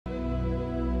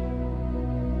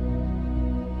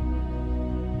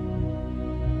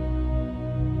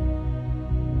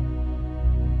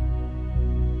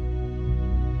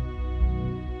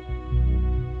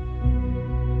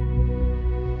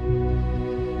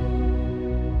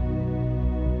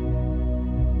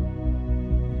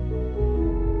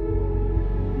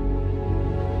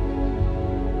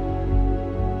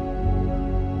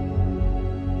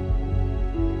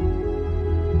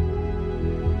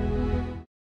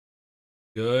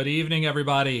Good evening,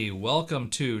 everybody. Welcome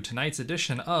to tonight's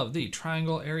edition of the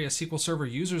Triangle Area SQL Server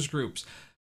Users Group's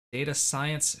Data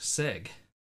Science SIG.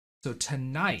 So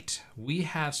tonight we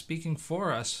have speaking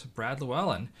for us Brad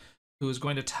Llewellyn, who is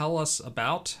going to tell us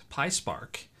about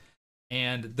PySpark.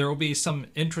 And there will be some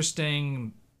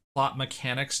interesting plot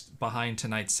mechanics behind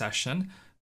tonight's session,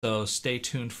 so stay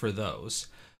tuned for those.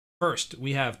 First,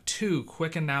 we have two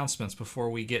quick announcements before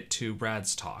we get to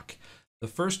Brad's talk. The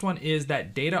first one is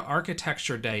that Data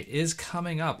Architecture Day is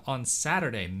coming up on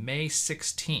Saturday, May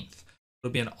 16th.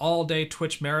 It'll be an all-day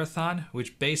Twitch marathon,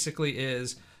 which basically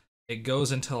is it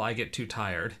goes until I get too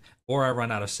tired or I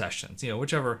run out of sessions.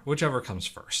 Whichever comes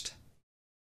first.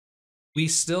 We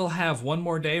still have one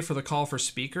more day for the call for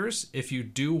speakers. If you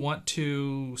do want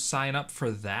to sign up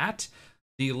for that,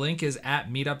 the link is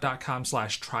at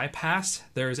meetup.com/trypass.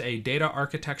 There's a Data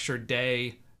Architecture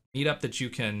Day meetup that you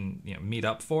can meet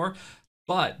up for.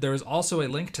 But there's also a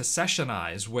link to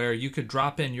Sessionize where you could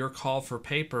drop in your call for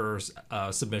papers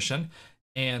submission,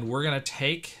 and we're going to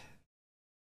take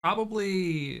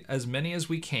probably as many as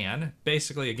we can.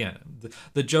 Basically, again,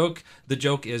 the joke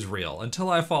is real until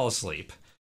I fall asleep.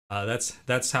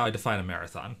 That's how I define a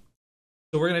marathon.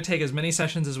 So we're going to take as many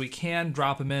sessions as we can,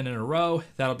 drop them in a row.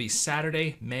 That'll be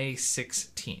Saturday, May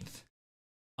 16th.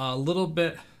 A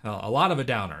lot of a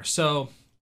downer. So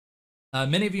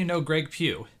many of you know Greg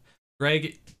Pugh.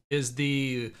 Greg is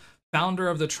the founder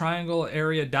of the Triangle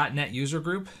Area.net user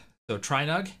group, so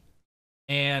TriNug.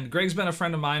 And Greg's been a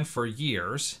friend of mine for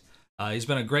years. He's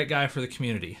been a great guy for the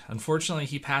community. Unfortunately,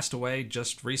 he passed away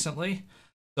just recently.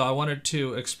 So I wanted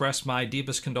to express my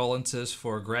deepest condolences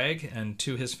for Greg and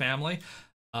to his family.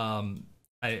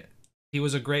 He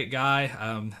was a great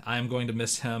guy. I am going to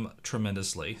miss him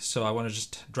tremendously. So I want to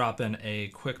just drop in a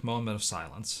quick moment of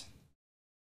silence.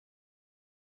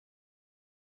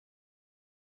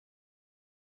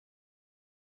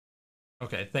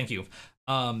 Okay, thank you.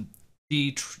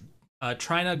 The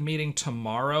TriNug meeting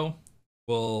tomorrow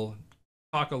will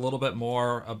talk a little bit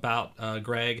more about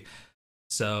Greg.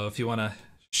 So if you want to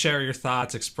share your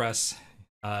thoughts, express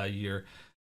your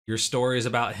stories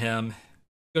about him,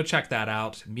 go check that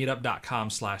out.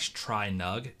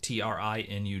 Meetup.com/trinug,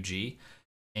 TRINUG,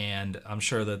 and I'm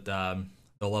sure that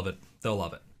they'll love it. They'll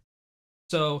love it.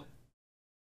 So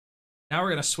now we're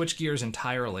going to switch gears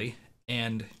entirely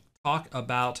and talk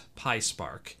about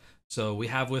PySpark. So we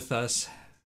have with us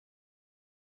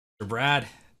Mr. Brad.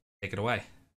 Take it away.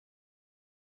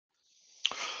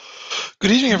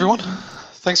 Good evening, everyone.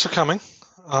 Thanks for coming.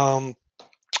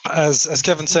 As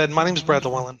Kevin said, my name is Brad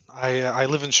Llewellyn. I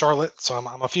live in Charlotte, so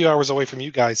I'm a few hours away from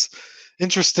you guys.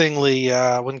 Interestingly,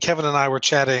 when Kevin and I were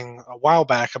chatting a while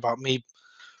back about me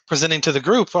presenting to the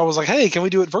group, I was like, hey, can we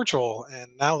do it virtual?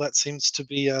 And now that seems to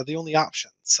be the only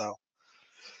option. So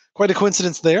quite a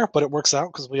coincidence there, but it works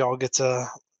out because we all get to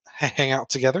hang out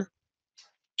together.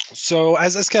 So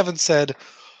as Kevin said,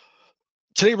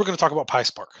 today we're going to talk about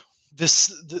PySpark.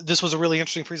 This was a really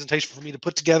interesting presentation for me to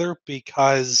put together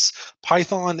because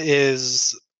Python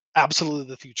is absolutely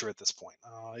the future at this point.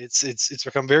 It's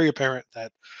become very apparent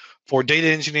that for data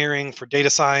engineering, for data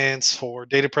science, for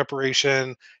data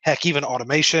preparation, heck, even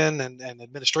automation and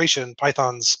administration,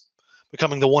 Python's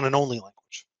becoming the one and only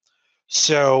language.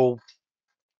 So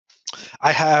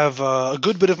I have a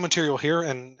good bit of material here,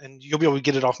 and you'll be able to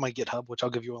get it off my GitHub, which I'll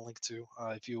give you a link to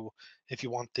if you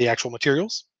want the actual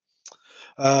materials.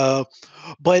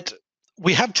 But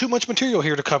we have too much material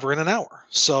here to cover in an hour.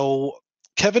 So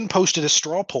Kevin posted a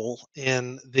straw poll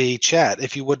in the chat,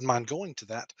 if you wouldn't mind going to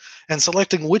that, and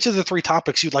selecting which of the three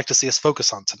topics you'd like to see us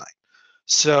focus on tonight.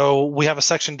 So we have a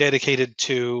section dedicated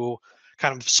to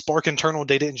kind of Spark internal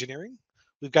data engineering.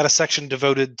 We've got a section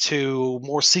devoted to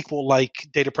more SQL-like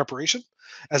data preparation,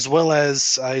 as well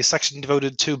as a section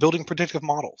devoted to building predictive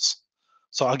models.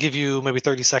 So I'll give you maybe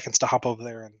 30 seconds to hop over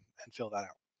there and fill that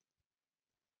out.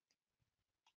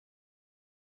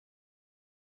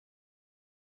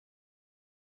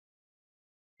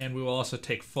 And we will also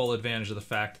take full advantage of the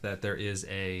fact that there is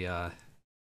a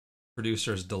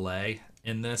producer's delay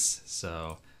in this.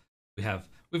 So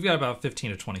we've got about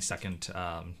 15 to 20-second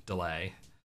delay,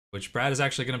 which Brad is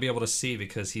actually going to be able to see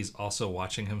because he's also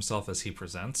watching himself as he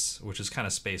presents, which is kind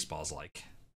of Spaceballs like.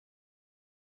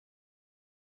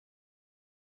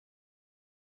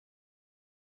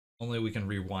 Only we can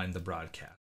rewind the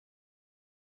broadcast.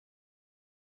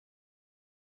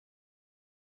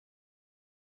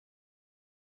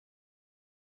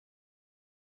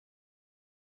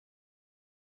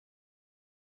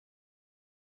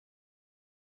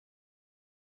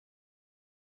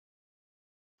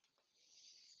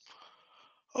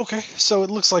 Okay, so it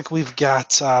looks like we've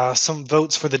got some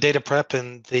votes for the data prep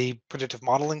and the predictive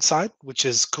modeling side, which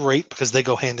is great because they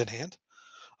go hand in hand.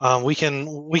 We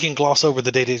can gloss over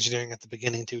the data engineering at the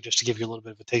beginning too, just to give you a little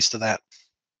bit of a taste of that.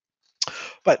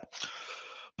 But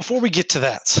before we get to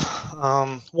that,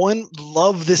 one,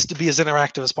 love this to be as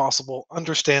interactive as possible.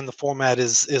 Understand the format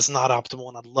is not optimal,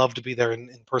 and I'd love to be there in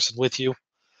person with you.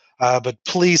 But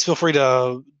please feel free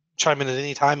to chime in at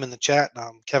any time in the chat.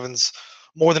 Kevin's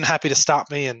more than happy to stop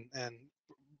me and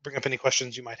bring up any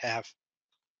questions you might have.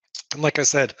 And like I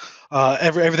said,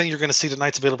 everything you're going to see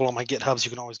tonight's available on my GitHubs. You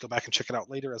can always go back and check it out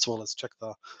later, as well as check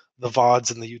the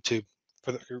VODs and the YouTube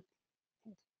for the group.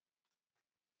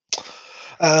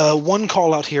 One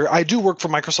call out here. I do work for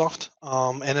Microsoft,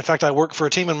 and in fact, I work for a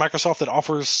team in Microsoft that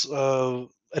offers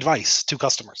advice to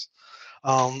customers.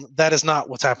 That is not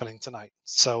what's happening tonight.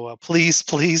 So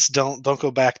please don't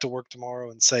go back to work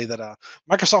tomorrow and say that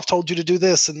Microsoft told you to do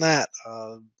this and that.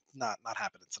 Not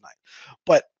happening tonight.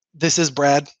 But this is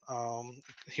Brad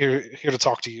here to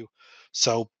talk to you.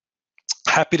 So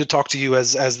happy to talk to you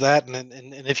as that,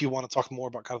 and if you want to talk more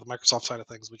about kind of the Microsoft side of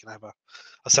things, we can have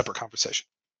a separate conversation.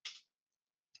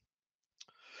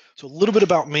 So a little bit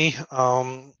about me.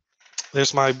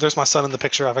 There's my son in the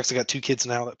picture. I've actually got 2 kids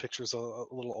now. That picture's a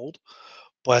little old,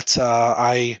 but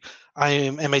I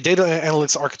am a data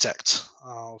analytics architect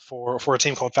for a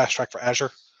team called Fast Track for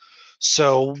Azure.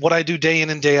 So what I do day in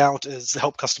and day out is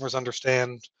help customers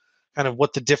understand kind of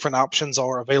what the different options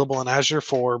are available in Azure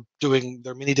for doing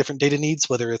their many different data needs,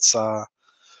 whether it's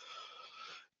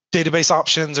database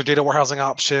options or data warehousing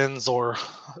options, or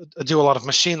do a lot of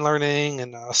machine learning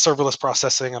and serverless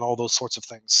processing and all those sorts of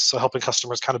things. So helping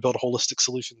customers kind of build holistic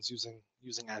solutions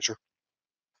using Azure.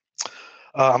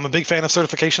 I'm a big fan of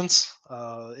certifications.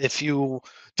 If you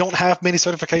don't have many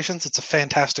certifications, it's a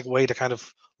fantastic way to kind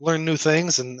of learn new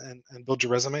things and build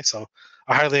your resume. So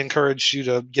I highly encourage you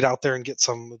to get out there and get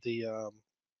some of the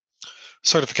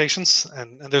certifications.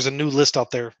 And there's a new list out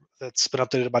there that's been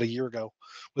updated about a year ago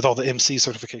with all the MC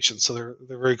certifications. So they're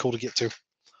very cool to get to.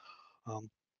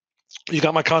 You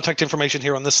got my contact information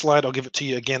here on this slide. I'll give it to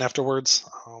you again afterwards.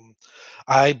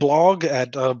 I blog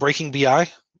at Breaking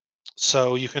BI.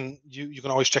 So you can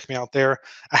always check me out there.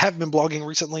 I haven't been blogging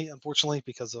recently, unfortunately,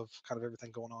 because of kind of everything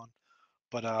going on.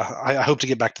 But I hope to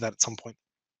get back to that at some point.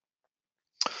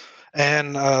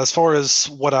 And as far as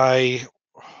what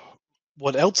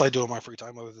else I do in my free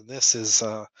time other than this is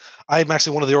I'm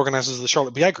actually one of the organizers of the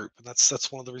Charlotte BI group, and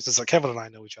that's one of the reasons that Kevin and I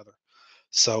know each other.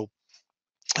 So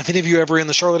if any of you are ever in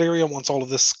the Charlotte area, once all of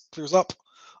this clears up,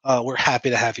 we're happy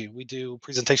to have you. We do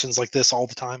presentations like this all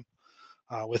the time.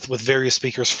 With various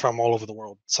speakers from all over the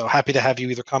world. So happy to have you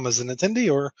either come as an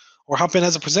attendee or hop in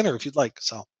as a presenter if you'd like.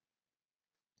 So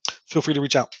feel free to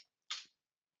reach out.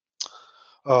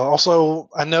 Also,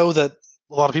 I know that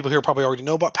a lot of people here probably already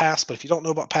know about PASS, but if you don't know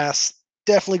about PASS,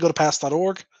 definitely go to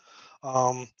pass.org.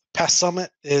 PASS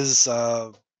Summit is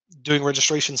doing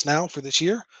registrations now for this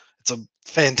year. It's a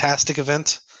fantastic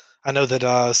event. I know that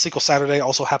SQL Saturday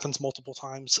also happens multiple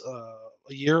times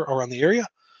a year around the area.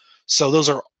 So those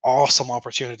are awesome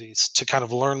opportunities to kind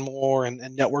of learn more and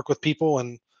network with people.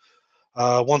 And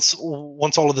once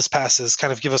all of this passes,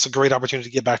 kind of give us a great opportunity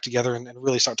to get back together and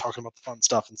really start talking about the fun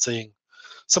stuff and seeing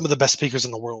some of the best speakers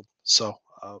in the world. So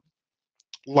a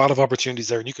lot of opportunities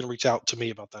there, and you can reach out to me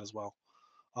about that as well.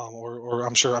 Or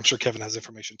I'm sure Kevin has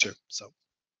information too. So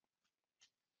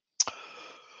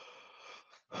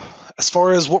as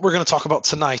far as what we're going to talk about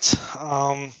tonight,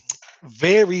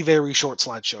 very short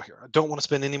slideshow here. I don't want to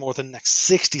spend any more than the next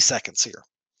 60 seconds here,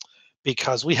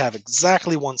 because we have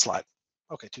exactly one slide.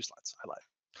 Okay, 2 slides. I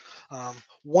lied.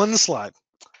 One slide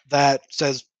that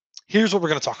says, here's what we're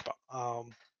going to talk about.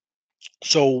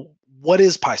 So what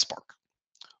is PySpark?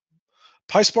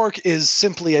 PySpark is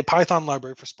simply a Python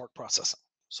library for Spark processing.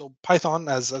 So Python,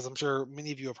 as I'm sure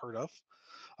many of you have heard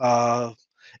of,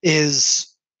 is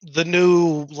the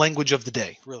new language of the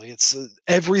day, really. It's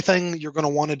everything you're going to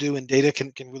want to do in data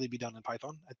can really be done in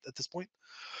Python at this point.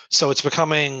 So it's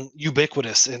becoming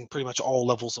ubiquitous in pretty much all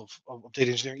levels of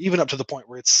data engineering, even up to the point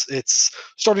where it's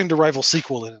starting to rival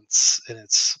SQL in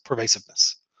its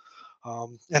pervasiveness.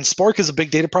 And Spark is a big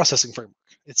data processing framework.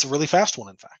 It's a really fast one,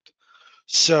 in fact.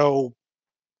 So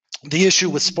the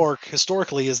issue with Spark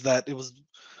historically is that it was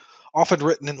often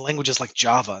written in languages like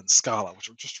Java and Scala, which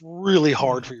are just really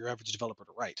hard for your average developer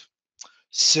to write.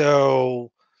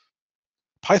 So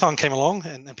Python came along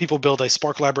and people build a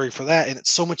Spark library for that, and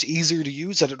it's so much easier to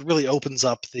use that it really opens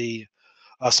up the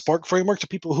Spark framework to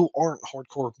people who aren't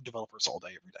hardcore developers all day,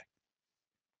 every day.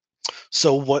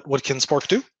 So what can Spark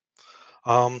do?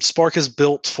 Spark is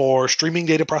built for streaming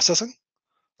data processing.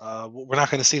 We're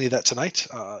not going to see any of that tonight.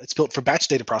 It's built for batch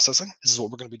data processing. This is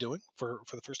what we're going to be doing for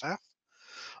the first half.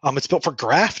 It's built for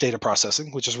graph data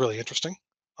processing, which is really interesting.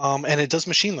 And it does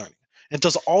machine learning. It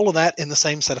does all of that in the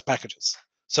same set of packages.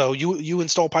 So you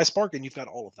install PySpark and you've got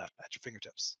all of that at your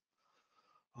fingertips.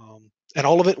 And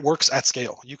all of it works at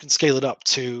scale. You can scale it up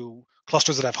to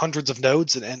clusters that have hundreds of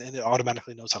nodes, and it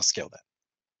automatically knows how to scale that.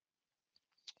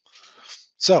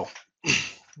 So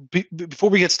before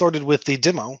we get started with the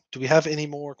demo, do we have any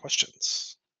more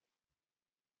questions?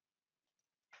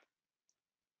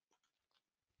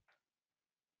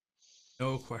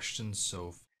 No questions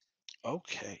so far.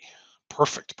 Okay,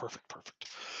 perfect.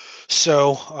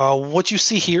 So what you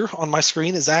see here on my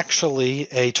screen is actually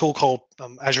a tool called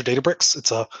Azure Databricks.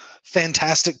 It's a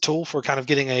fantastic tool for kind of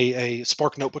getting a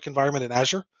Spark notebook environment in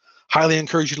Azure. Highly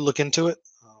encourage you to look into it.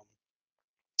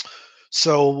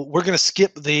 So we're going to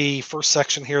skip the first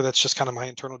section here. That's just kind of my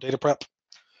internal data prep.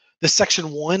 This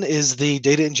section 1 is the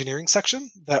data engineering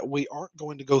section that we aren't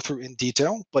going to go through in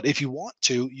detail, but if you want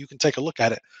to, you can take a look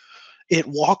at it. It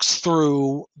walks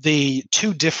through the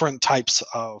 2 different types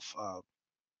of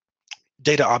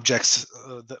data objects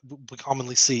that we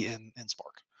commonly see in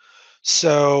Spark.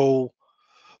 So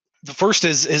the first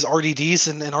is RDDs,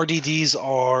 and RDDs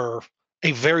are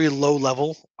a very low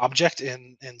level object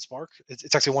in Spark.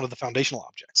 It's actually one of the foundational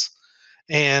objects,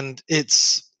 and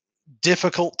it's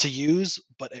difficult to use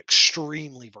but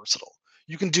extremely versatile.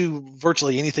 You can do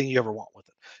virtually anything you ever want with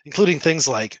it, including things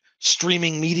like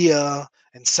streaming media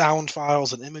and sound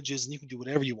files and images, and you can do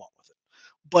whatever you want with it.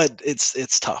 But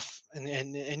it's tough,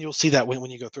 and you'll see that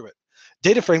when you go through it.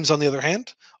 Data frames, on the other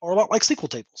hand, are a lot like SQL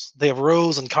tables. They have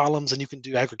rows and columns, and you can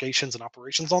do aggregations and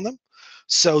operations on them.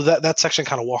 So that section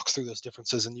kind of walks through those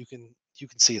differences, and you can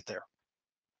see it there.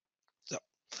 So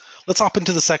let's hop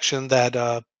into the section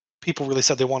that people really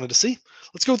said they wanted to see.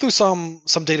 Let's go through some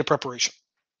data preparation.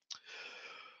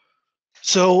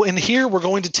 So in here, we're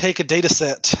going to take a data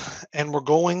set and we're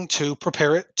going to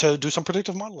prepare it to do some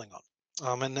predictive modeling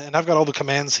on. And I've got all the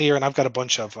commands here, and I've got a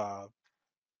bunch of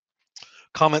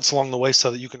comments along the way so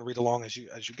that you can read along as you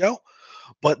go.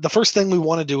 But the first thing we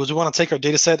want to do is we want to take our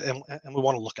data set and we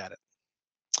want to look at it.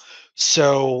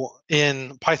 So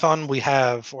in Python,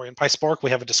 or in PySpark,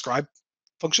 we have a describe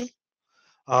function,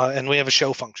 and we have a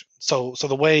show function. So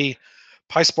the way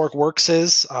PySpark works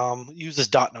is uses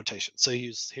dot notation. So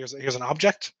here's an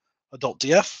object, adult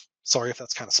df. Sorry if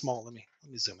that's kind of small. Let me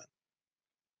zoom in.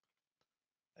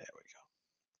 There we go.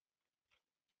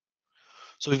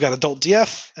 So we've got adult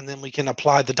df, and then we can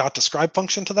apply the dot describe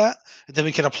function to that, and then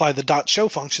we can apply the dot show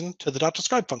function to the dot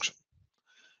describe function.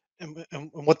 And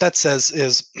what that says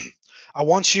is, I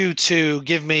want you to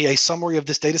give me a summary of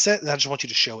this data set, and I just want you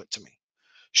to show it to me.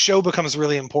 Show becomes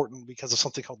really important because of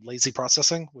something called lazy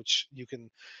processing, which you can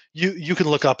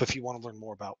look up if you want to learn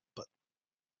more about. But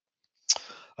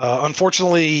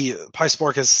unfortunately,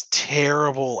 PySpark is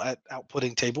terrible at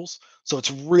outputting tables, so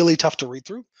it's really tough to read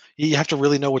through. You have to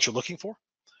really know what you're looking for.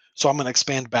 So I'm going to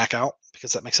expand back out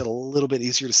because that makes it a little bit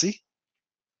easier to see.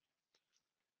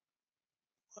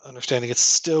 Understanding it's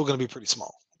still going to be pretty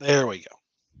small. There we go.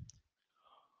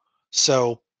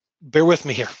 So bear with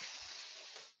me here.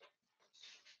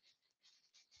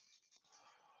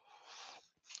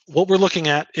 What we're looking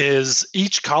at is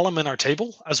each column in our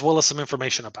table, as well as some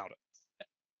information about it.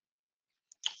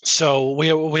 So we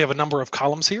have a number of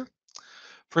columns here.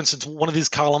 For instance, one of these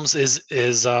columns is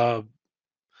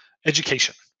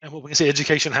education, and what we can see,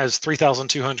 education has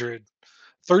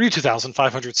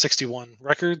 32,561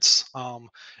 records.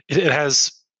 It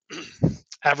has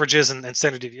averages and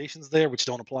standard deviations there, which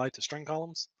don't apply to string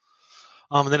columns.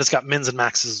 And then it's got mins and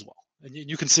maxes as well. And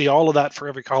you can see all of that for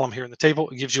every column here in the table.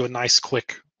 It gives you a nice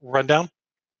quick rundown.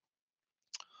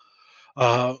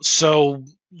 So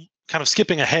kind of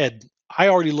skipping ahead, I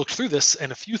already looked through this,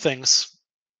 and a few things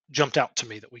jumped out to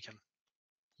me that we can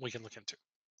look into.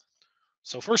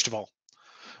 So first of all,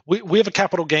 we have a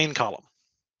capital gain column,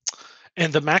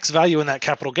 and the max value in that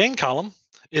capital gain column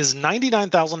is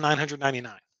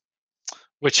 99,999,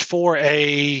 which for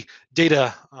a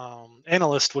data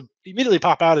analyst would immediately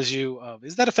pop out as you,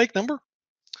 is that a fake number?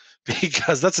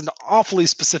 Because that's an awfully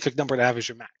specific number to have as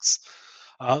your max.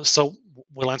 So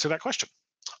we'll answer that question.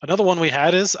 Another one we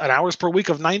had is an hours per week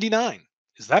of 99.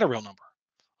 Is that a real number?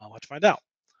 I'll have to find out.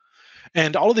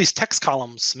 And all of these text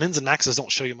columns, mins and maxes,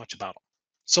 don't show you much about them.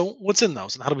 So what's in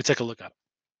those, and how do we take a look at them?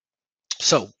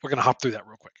 So we're going to hop through that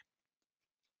real quick.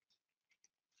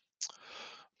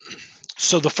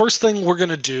 So the first thing we're going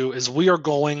to do is we are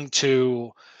going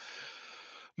to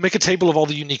make a table of all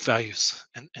the unique values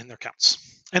and their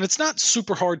counts. And it's not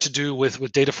super hard to do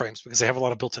with data frames because they have a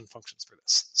lot of built-in functions for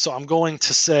this. So I'm going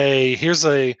to say, here's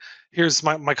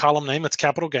my column name, it's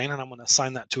capital gain, and I'm going to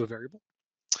assign that to a variable.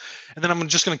 And then I'm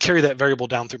just going to carry that variable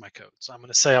down through my code. So I'm going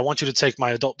to say, I want you to take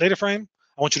my adult data frame.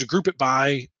 I want you to group it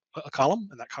by a column,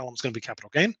 and that column is going to be capital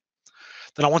gain.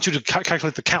 Then I want you to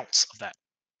calculate the counts of that.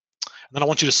 And then I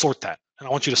want you to sort that. And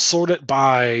I want you to sort it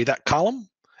by that column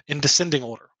in descending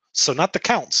order. So not the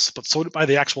counts, but sort it by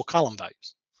the actual column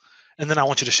values. And then I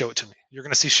want you to show it to me. You're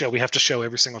going to see show. We have to show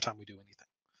every single time we do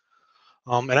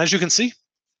anything. And as you can see,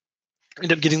 I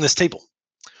end up getting this table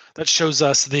that shows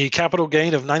us the capital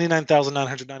gain of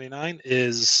 99,999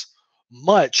 is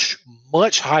much,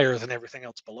 much higher than everything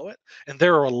else below it. And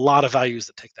there are a lot of values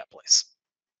that take that place.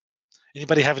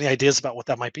 Anybody have any ideas about what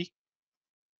that might be?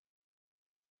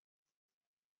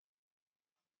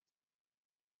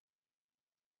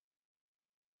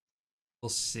 We'll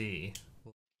see.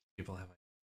 People have.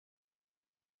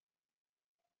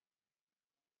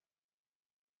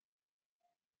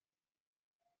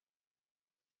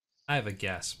 I have a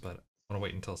guess, but I want to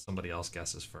wait until somebody else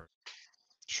guesses first.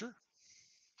 Sure.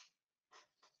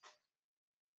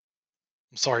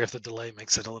 I'm sorry if the delay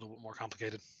makes it a little bit more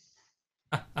complicated.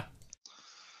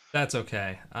 That's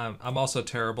okay. I'm also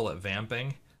terrible at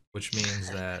vamping, which means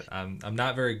that I'm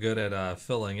not very good at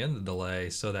filling in the delay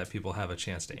so that people have a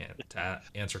chance to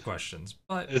answer questions.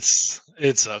 But it's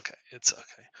okay. It's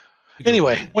okay.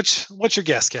 Anyway, what's your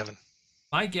guess, Kevin?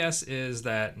 My guess is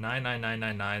that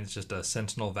 99999 is just a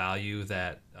sentinel value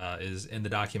that is in the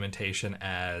documentation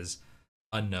as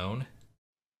unknown.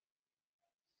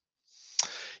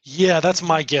 Yeah, that's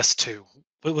my guess too.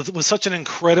 But with such an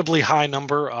incredibly high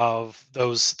number of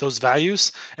those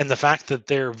values, and the fact that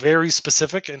they're very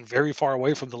specific and very far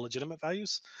away from the legitimate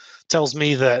values, tells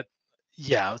me that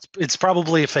yeah, it's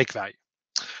probably a fake value.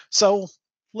 So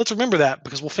let's remember that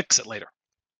because we'll fix it later.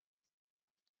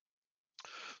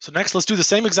 So next, let's do the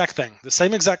same exact thing, the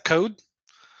same exact code.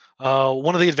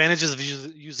 One of the advantages of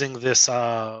using this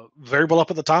variable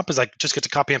up at the top is I just get to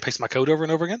copy and paste my code over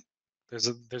and over again. There's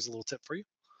a little tip for you.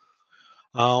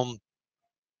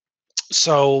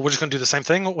 So we're just going to do the same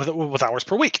thing with hours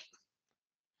per week.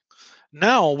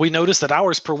 Now we notice that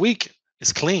hours per week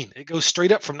is clean. It goes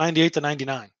straight up from 98 to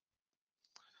 99.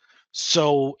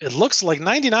 So it looks like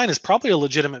 99 is probably a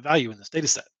legitimate value in this data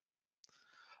set.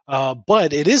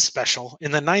 But it is special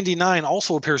in that 99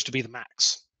 also appears to be the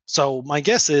max. So my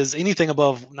guess is anything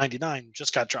above 99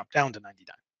 just got dropped down to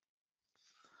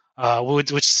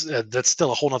 99. That's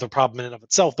still a whole other problem in and of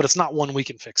itself, but it's not one we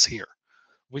can fix here.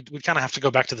 We kind of have to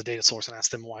go back to the data source and ask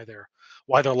them why they're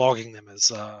logging them as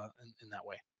in that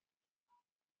way.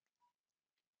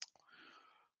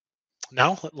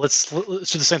 Now let's do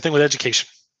the same thing with education.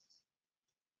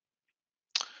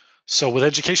 So with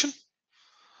education,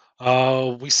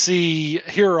 we see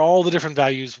here are all the different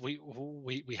values we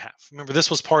have. Remember, this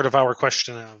was part of our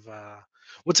question of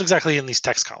what's exactly in these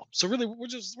text columns. So really, we're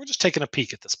just taking a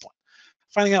peek at this point,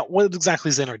 finding out what exactly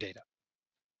is in our data.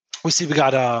 We see we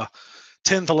got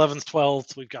 10th, 11th,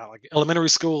 12th. We've got like elementary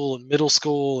school and middle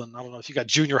school, and I don't know if you got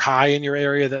junior high in your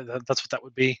area. That's what that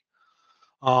would be.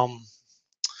 And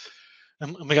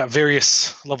we got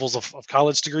various levels of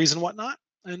college degrees and whatnot,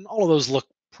 and all of those look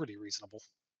pretty reasonable.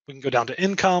 We can go down to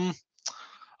income.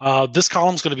 This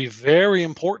column is going to be very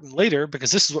important later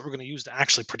because this is what we're going to use to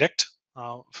actually predict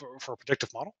for a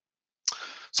predictive model.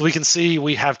 So we can see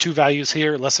we have two values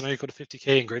here, less than or equal to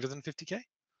 50K and greater than 50K.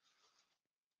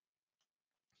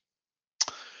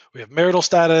 We have marital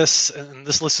status, and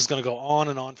this list is going to go on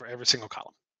and on for every single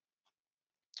column.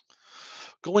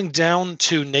 Going down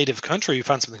to native country, you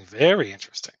find something very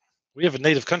interesting. We have a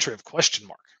native country of question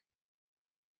mark.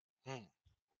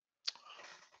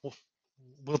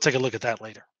 We'll take a look at that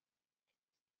later.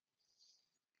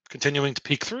 Continuing to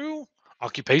peek through,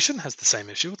 occupation has the same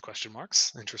issue with question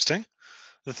marks. Interesting.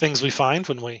 The things we find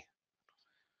when we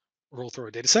roll through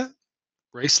our data set.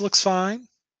 Race looks fine.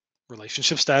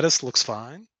 Relationship status looks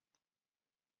fine.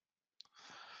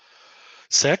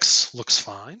 Sex looks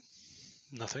fine.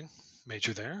 Nothing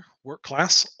major there. Work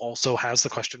class also has the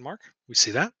question mark. We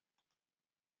see that.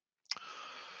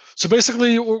 So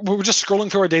basically, we're just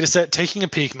scrolling through our data set, taking a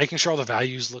peek, making sure all the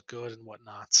values look good and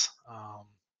whatnot.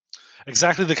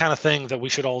 Exactly the kind of thing that we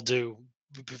should all do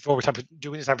before we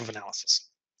do any type of analysis.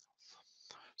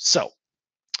 So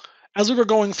as we were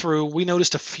going through, we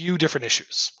noticed a few different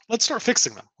issues. Let's start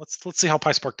fixing them. Let's see how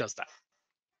PySpark does that.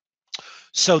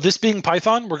 So this being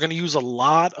Python, we're going to use a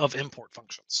lot of import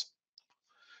functions.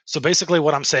 So basically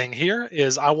what I'm saying here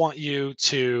is I want you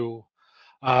to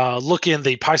look in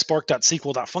the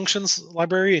PySpark.sql.functions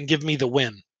library and give me the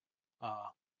win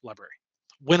library.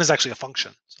 When is actually a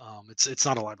function. It's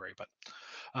not a library, but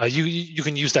you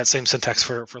can use that same syntax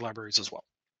for libraries as well.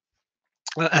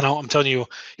 And I'm telling you,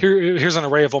 here's an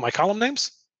array of all my column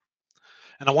names,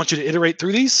 and I want you to iterate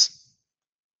through these.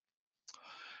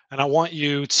 And I want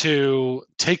you to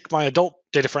take my adult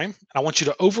data frame, and I want you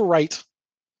to overwrite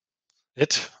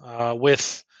it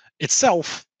with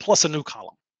itself plus a new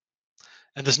column.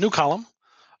 And this new column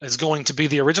is going to be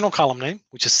the original column name,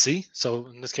 which is C. So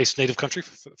in this case, native country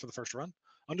for the first run,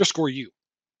 underscore U.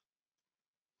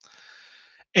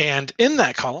 And in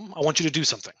that column, I want you to do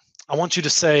something. I want you to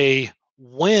say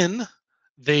when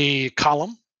the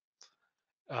column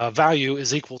value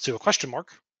is equal to a question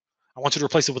mark, I want you to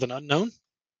replace it with an unknown.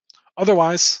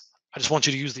 Otherwise, I just want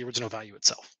you to use the original value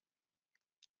itself.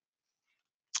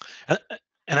 And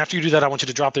after you do that, I want you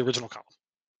to drop the original column.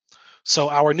 So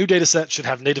our new data set should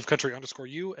have native country underscore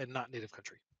U and not native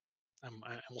country. And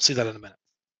we'll see that in a minute.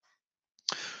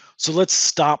 So let's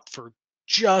stop for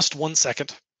just 1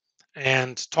 second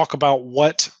and talk about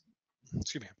what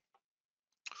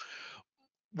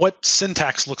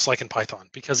syntax looks like in Python,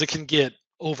 because it can get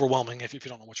overwhelming if you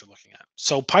don't know what you're looking at.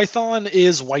 So Python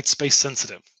is white space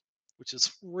sensitive, which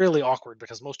is really awkward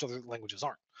because most other languages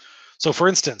aren't. So for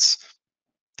instance,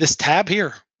 this tab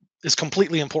here is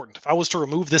completely important. If I was to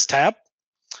remove this tab,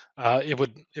 it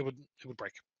would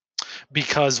break,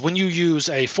 because when you use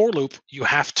a for loop, you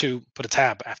have to put a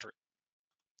tab after it.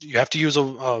 You have to use a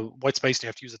white space, and you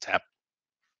have to use a tab.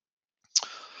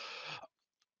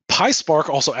 PySpark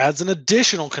also adds an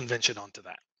additional convention onto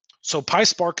that. So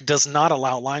PySpark does not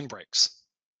allow line breaks.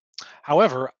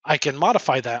 However, I can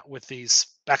modify that with these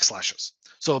backslashes.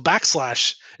 So a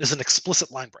backslash is an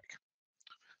explicit line break.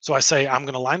 So I say I'm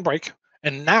going to line break,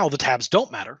 and now the tabs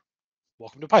don't matter.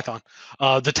 Welcome to Python.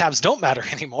 The tabs don't matter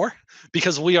anymore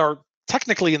because we are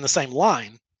technically in the same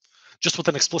line, just with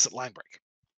an explicit line break.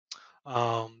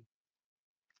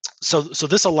 So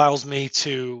this allows me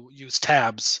to use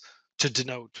tabs to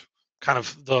denote kind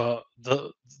of the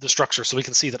structure. So we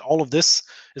can see that all of this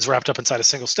is wrapped up inside a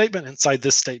single statement. Inside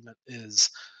this statement is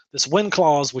this when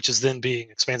clause, which is then being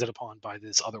expanded upon by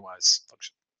this otherwise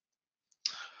function.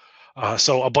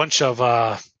 So a bunch of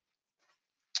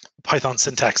Python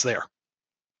syntax there.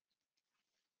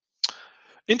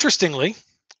 Interestingly,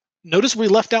 notice we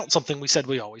left out something we said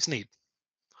we always need.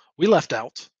 We left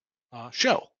out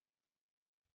show.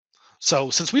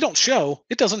 So since we don't show,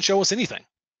 it doesn't show us anything.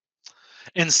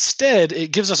 Instead,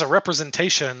 it gives us a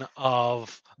representation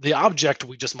of the object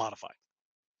we just modified.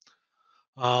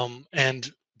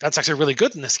 And that's actually really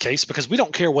good in this case because we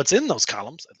don't care what's in those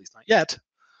columns, at least not yet.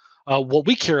 What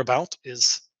we care about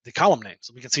is the column name.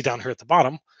 So we can see down here at the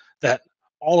bottom that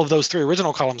all of those 3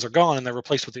 original columns are gone and they're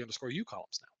replaced with the underscore U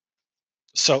columns now.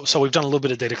 So we've done a little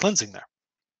bit of data cleansing there.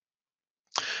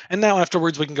 And now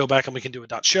afterwards, we can go back and we can do a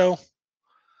dot show.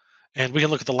 And we can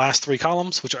look at the last 3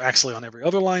 columns, which are actually on every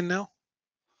other line now.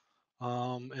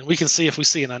 And we can see if we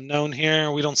see an unknown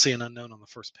here. We don't see an unknown on the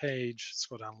first page.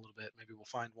 Scroll down a little bit. Maybe we'll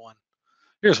find one.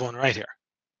 Here's one right here.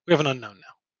 We have an unknown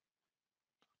now.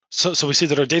 So we see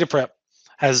that our data prep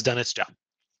has done its job.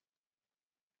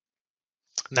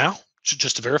 Now,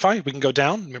 just to verify, we can go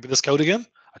down. Remember this code again?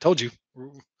 I told you,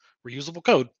 reusable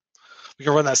code. We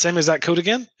can run that same exact code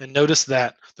again and notice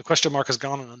that the question mark is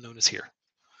gone and unknown is here.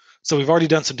 So we've already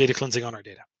done some data cleansing on our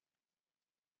data.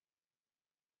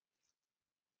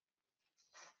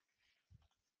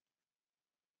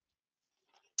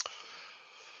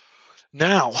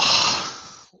 Now,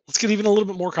 let's get even a little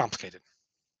bit more complicated.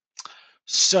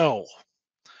 So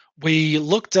we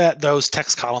looked at those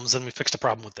text columns and we fixed a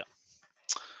problem with them.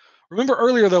 Remember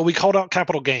earlier, though, we called out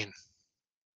capital gain.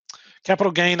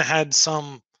 Capital gain had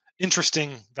some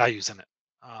interesting values in it.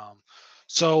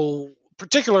 So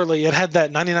particularly, it had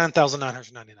that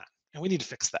 99,999, and we need to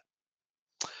fix that.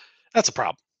 That's a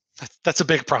problem. That's a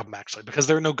big problem, actually, because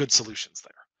there are no good solutions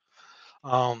there.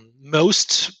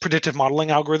 Most predictive modeling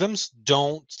algorithms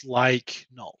don't like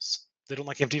nulls. They don't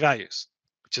like empty values,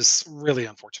 which is really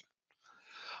unfortunate.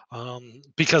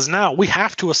 Because now we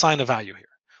have to assign a value here.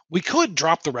 We could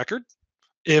drop the record.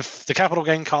 If the capital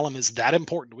gain column is that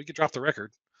important, we could drop the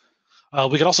record.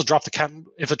 We could also drop the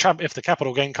if the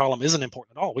capital gain column isn't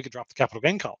important at all, we could drop the capital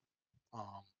gain column.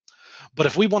 But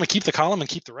if we want to keep the column and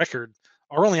keep the record,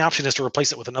 our only option is to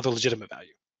replace it with another legitimate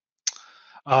value.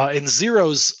 And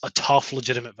 0's a tough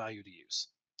legitimate value to use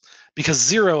because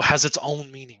 0 has its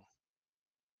own meaning.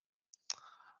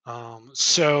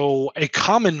 So a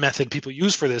common method people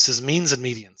use for this is means and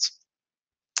medians.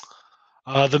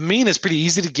 The mean is pretty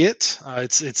easy to get.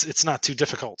 It's not too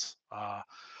difficult.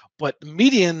 But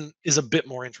median is a bit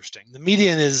more interesting. The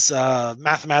median is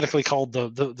mathematically called the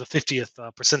 50th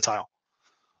percentile.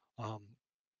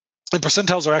 And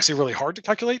percentiles are actually really hard to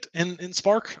calculate in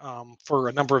Spark for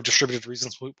a number of distributed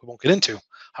reasons we won't get into.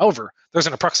 However, there's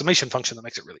an approximation function that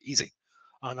makes it really easy.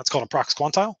 And that's called a prox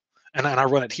quantile. And I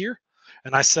run it here.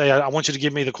 And I say, I want you to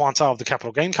give me the quantile of the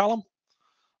capital gain column.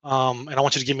 And I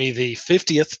want you to give me the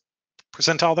 50th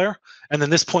percentile there. And then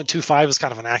this 0.25 is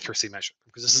kind of an accuracy measure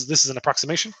because this is an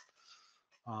approximation.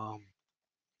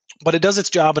 But it does its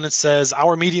job, and it says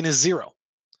our median is 0.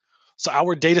 So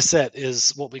our data set is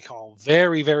what we call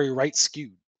very, very right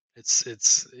skewed.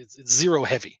 It's 0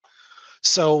 heavy.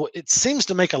 So it seems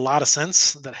to make a lot of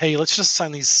sense that, hey, let's just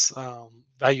assign these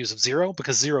values of 0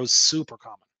 because 0 is super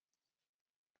common.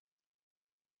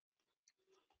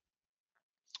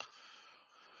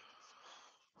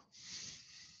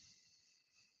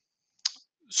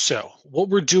 So what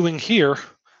we're doing here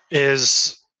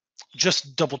is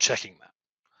just double checking that.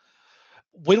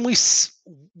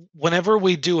 Whenever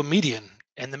we do a median,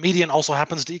 and the median also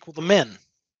happens to equal the min,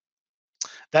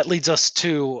 that leads us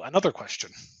to another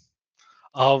question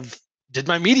of, did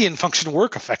my median function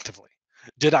work effectively?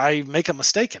 Did I make a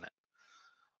mistake in it?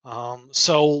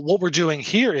 So what we're doing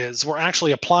here is we're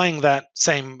actually applying that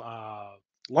same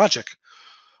logic,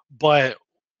 but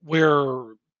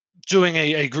we're doing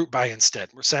a group by instead.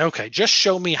 We're saying, okay, just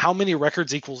show me how many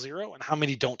records equal 0 and how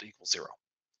many don't equal 0.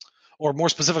 Or more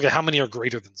specifically, how many are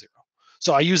greater than 0.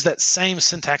 So I use that same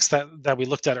syntax that we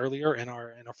looked at earlier in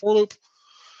our for loop,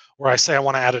 where I say I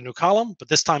want to add a new column, but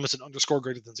this time it's an underscore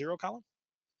greater than 0 column.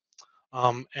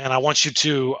 And I want you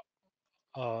to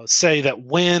say that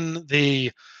when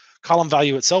the column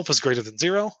value itself is greater than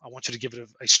 0, I want you to give it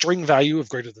a string value of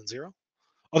greater than 0.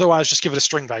 Otherwise, just give it a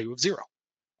string value of 0.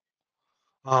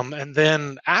 And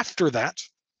then after that,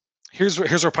 here's where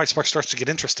PySpark starts to get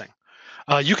interesting.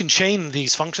 You can chain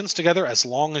these functions together as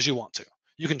long as you want to.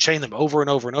 You can chain them over and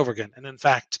over and over again. And in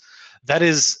fact, that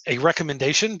is a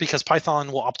recommendation because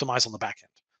Python will optimize on the back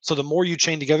end. So the more you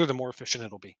chain together, the more efficient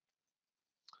it'll be.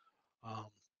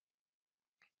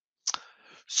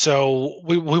 So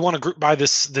we want to group by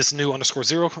this new underscore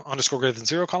greater than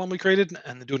 0 column we created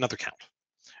and then do another count.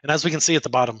 And as we can see at the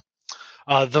bottom,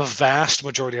 the vast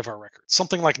majority of our records,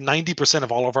 something like 90%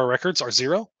 of all of our records are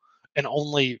 0, and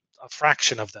only a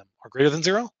fraction of them are greater than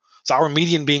 0. So our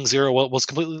median being 0 was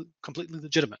completely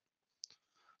legitimate.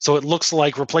 So it looks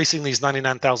like replacing these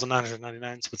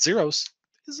 99,999s with zeros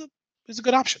is a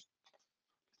good option.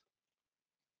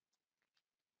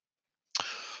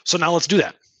 So now let's do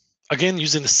that. Again,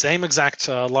 using the same exact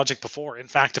logic before. In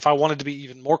fact, if I wanted to be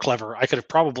even more clever, I could have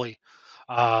probably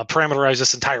parameterized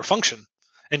this entire function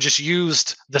and just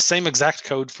used the same exact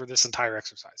code for this entire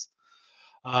exercise.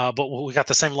 But we got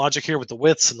the same logic here with the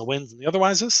widths and the wins and the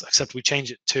otherwises, except we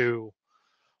change it to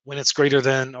when it's greater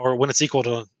than or when it's equal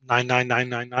to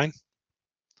 99999,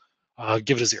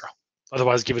 give it a 0.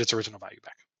 Otherwise, give it its original value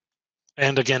back.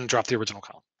 And again, drop the original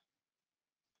column.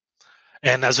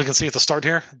 And as we can see at the start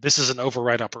here, this is an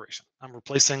override operation. I'm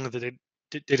replacing the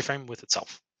data frame with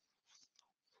itself.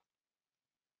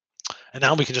 And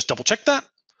now we can just double check that.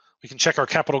 We can check our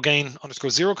capital gain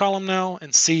underscore 0 column now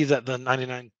and see that the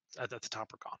 99 at the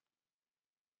top are gone.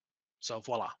 So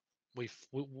voila, we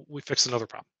fixed another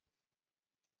problem.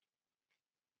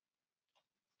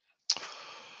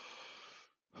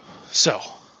 So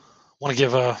want to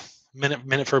give a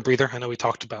minute for a breather. I know we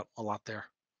talked about a lot there.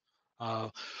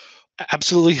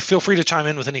 Absolutely, feel free to chime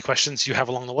in with any questions you have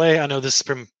along the way. I know this has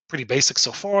been pretty basic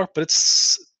so far, but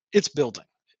it's building.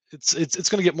 It's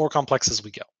going to get more complex as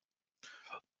we go.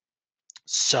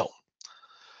 So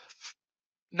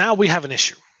now we have an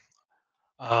issue.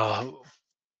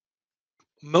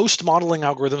 Most modeling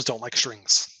algorithms don't like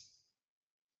strings.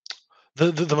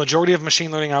 The majority of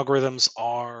machine learning algorithms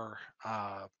are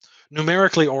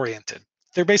numerically oriented.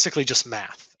 They're basically just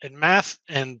math, and math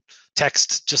and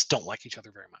text just don't like each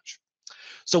other very much.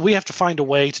 So we have to find a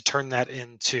way to turn that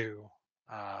into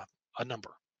a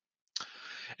number.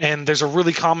 And there's a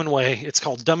really common way. It's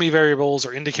called dummy variables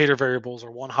or indicator variables or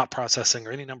one-hot processing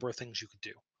or any number of things you could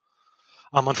do.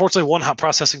 Unfortunately, one-hot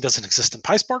processing doesn't exist in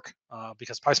PySpark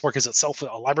because PySpark is itself a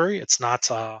library. It's not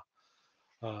part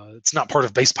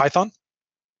of base Python.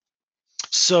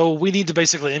 So we need to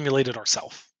basically emulate it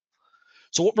ourselves.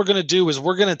 So what we're going to do is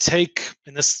we're going to take,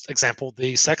 in this example,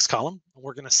 the sex column. And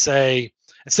we're going to say,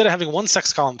 instead of having one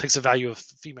sex column that takes a value of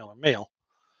female or male,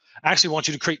 I actually want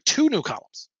you to create 2 new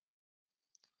columns.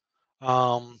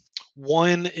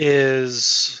 One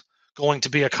is going to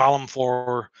be a column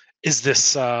for, is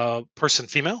this person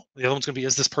female? The other one's going to be,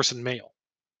 is this person male?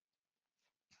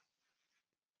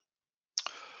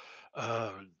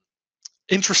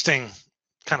 Interesting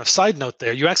kind of side note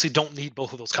there, you actually don't need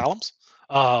both of those columns.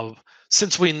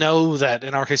 Since we know that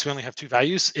in our case we only have two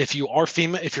values, if you're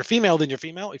female, then you're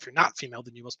female. If you're not female,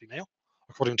 then you must be male,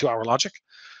 according to our logic.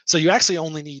 So you actually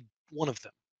only need one of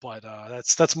them, but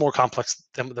that's more complex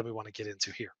than we want to get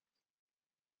into here.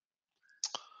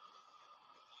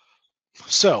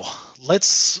 So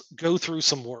let's go through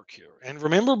some work here. And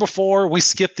remember, before we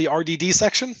skipped the RDD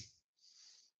section?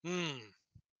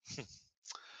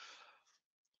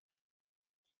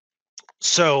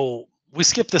 So we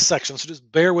skipped this section, so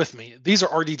just bear with me. These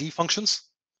are RDD functions,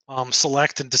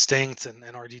 select and distinct and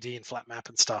RDD and flat map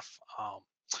and stuff.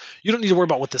 You don't need to worry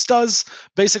about what this does.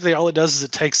 Basically, all it does is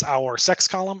it takes our sex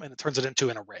column and it turns it into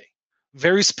an array,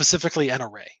 very specifically an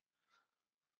array.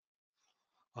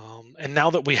 And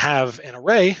now that we have an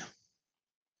array,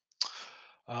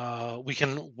 we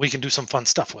can do some fun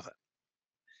stuff with it.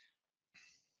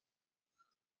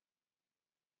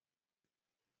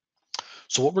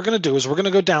 So what we're going to do is we're going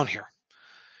to go down here,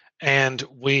 and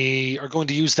we are going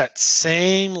to use that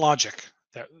same logic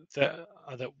that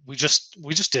we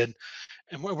just did,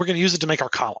 and we're going to use it to make our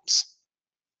columns.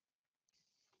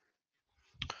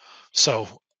 So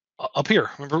up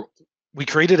here, remember we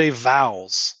created a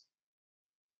vowels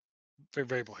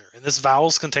variable here, and this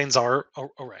vowels contains our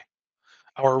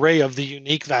array of the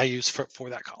unique values for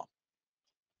that column.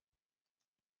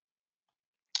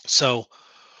 So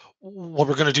what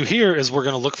we're going to do here is we're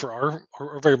going to look for our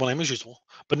variable name as usual,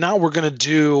 but now we're going to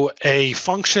do a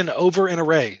function over an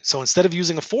array. So instead of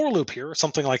using a for loop here or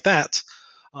something like that,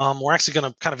 we're actually going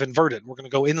to kind of invert it. We're going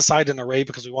to go inside an array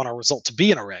because we want our result to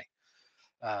be an array.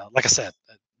 Like I said,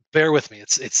 bear with me.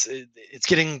 It's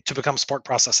getting to become Spark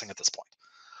processing at this point.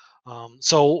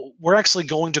 So we're actually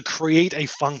going to create a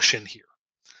function here.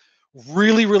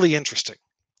 Really, really interesting.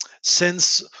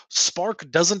 Since Spark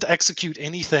doesn't execute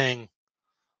anything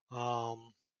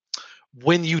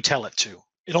when you tell it to,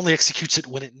 it only executes it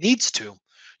when it needs to.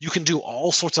 You can do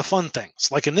all sorts of fun things.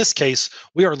 Like in this case,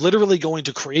 we are literally going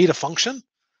to create a function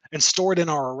and store it in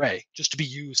our array just to be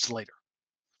used later.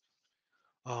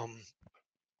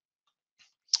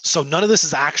 So none of this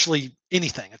is actually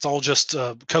anything. It's all just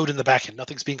code in the backend.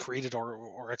 Nothing's being created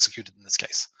or executed in this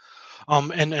case.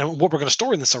 And what we're going to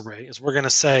store in this array is we're going to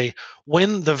say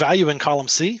when the value in column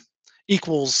C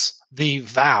equals the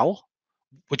val,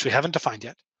 which we haven't defined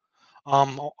yet, I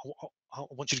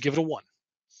want you to give it a 1.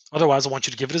 Otherwise, I want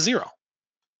you to give it a 0.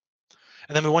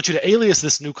 And then we want you to alias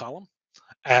this new column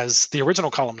as the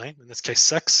original column name, in this case,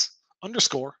 sex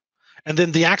underscore, and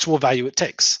then the actual value it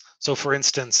takes. So for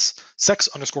instance, sex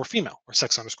underscore female or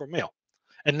sex underscore male.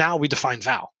 And now we define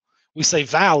val. We say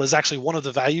val is actually one of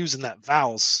the values in that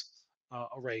vals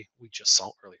array we just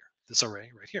saw earlier, this array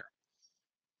right here.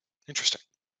 Interesting.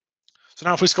 So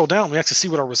now if we scroll down, we actually see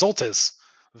what our result is.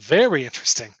 Very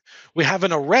interesting. We have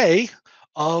an array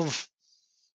of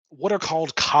what are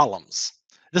called columns.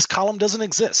 This column doesn't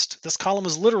exist. This column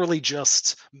is literally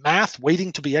just math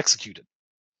waiting to be executed.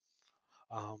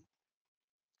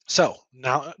 So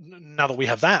now that we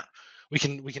have that, we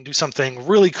can do something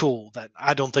really cool that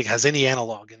I don't think has any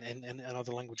analog in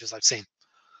other languages I've seen.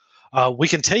 We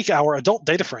can take our adult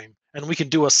data frame and we can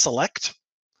do a select,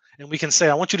 and we can say,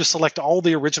 I want you to select all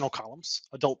the original columns,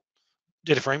 adult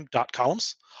data frame dot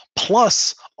columns,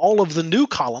 plus all of the new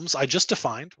columns I just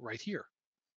defined right here.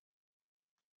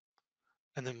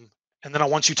 And then I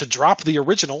want you to drop the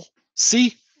original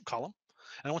C column,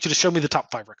 and I want you to show me the top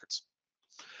 5 records.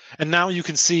 And now you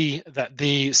can see that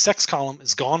the sex column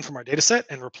is gone from our data set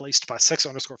and replaced by sex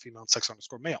underscore female and sex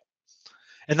underscore male.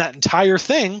 And that entire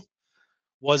thing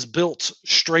was built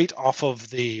straight off of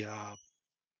the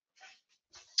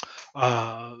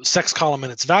sex column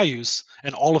and its values,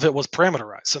 and all of it was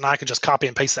parameterized. So now I can just copy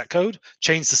and paste that code,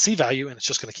 change the C value, and it's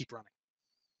just going to keep running.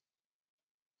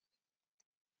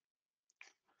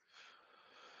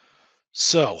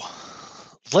 So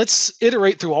let's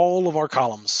iterate through all of our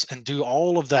columns and do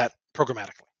all of that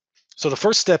programmatically. So the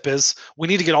first step is we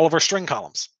need to get all of our string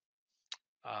columns.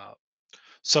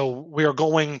 So we are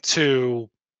going to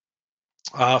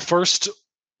first,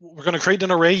 we're going to create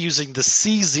an array using the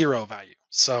C0 value.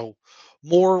 So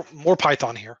more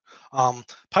Python here.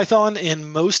 Python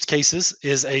in most cases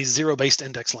is a 0-based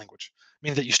index language,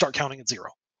 meaning that you start counting at 0.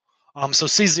 So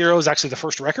C0 is actually the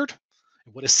first record.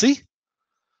 And what is C?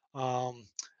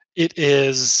 It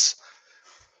is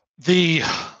the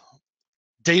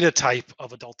data type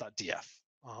of adult.df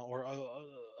or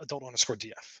adult underscore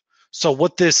df. So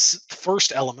what this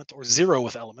first element or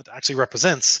 0th element actually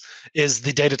represents is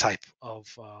the data type of,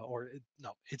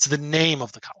 it's the name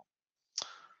of the column.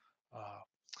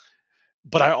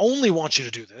 But I only want you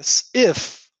to do this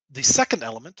if the second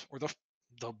element or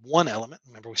the one element,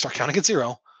 remember we start counting at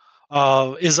 0,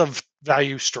 is of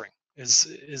value string,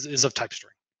 is of type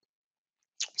string.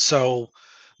 So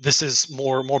this is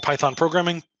more Python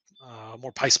programming,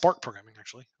 more PySpark programming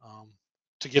actually,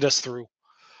 to get us through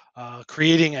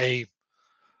creating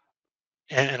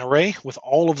an array with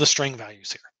all of the string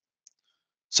values here.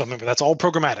 So remember, that's all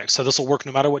programmatic. So this will work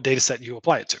no matter what data set you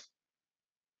apply it to.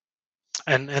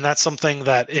 And that's something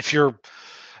that if you're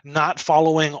not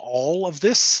following all of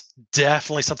this,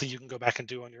 definitely something you can go back and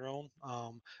do on your own.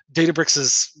 Databricks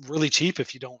is really cheap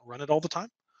if you don't run it all the time.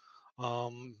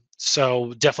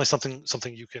 So definitely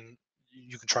something you can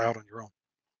try out on your own.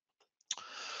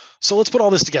 So let's put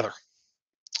all this together.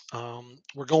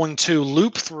 We're going to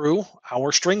loop through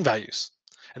our string values.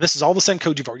 And this is all the same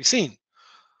code you've already seen.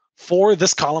 For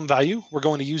this column value, we're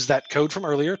going to use that code from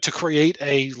earlier to create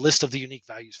a list of the unique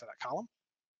values for that column.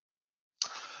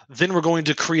 Then we're going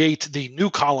to create the new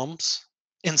columns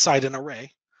inside an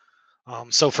array.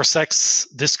 So for sex,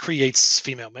 this creates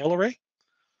female-male array.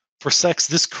 For sex,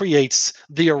 this creates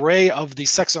the array of the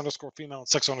sex_female and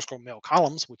sex_male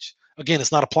columns, which again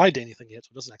is not applied to anything yet, so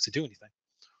it doesn't actually do anything.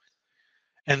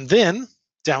 And then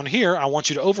down here, I want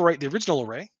you to overwrite the original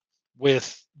array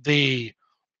with the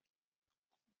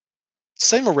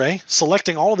same array,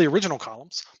 selecting all of the original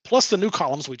columns, plus the new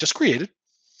columns we just created.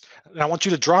 And I want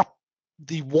you to drop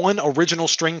the one original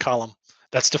string column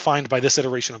that's defined by this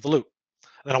iteration of the loop.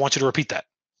 And then I want you to repeat that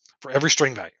for every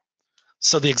string value.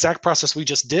 So the exact process we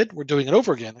just did, we're doing it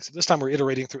over again, except this time we're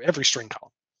iterating through every string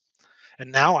column.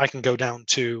 And now I can go down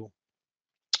to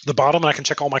the bottom and I can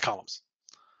check all my columns.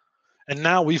 And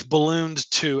now we've ballooned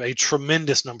to a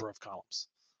tremendous number of columns.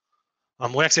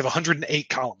 We actually have 108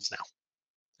 columns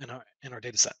now in our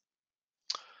data set.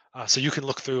 So you can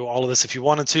look through all of this if you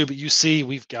wanted to, but you see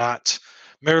we've got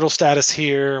marital status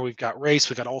here, we've got race,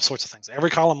 we've got all sorts of things.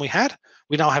 Every column we had,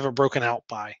 we now have it broken out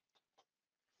by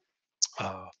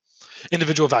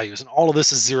individual values, and all of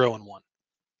this is 0 and 1.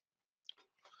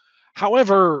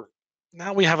 However,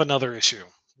 now we have another issue,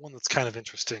 one that's kind of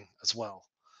interesting as well.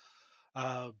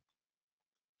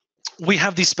 We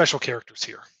have these special characters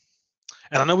here.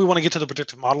 And I know we want to get to the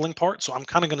predictive modeling part, so I'm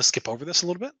kind of going to skip over this a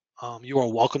little bit. You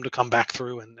are welcome to come back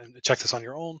through and check this on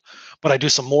your own. But I do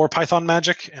some more Python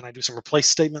magic, and I do some replace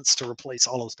statements to replace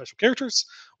all of the special characters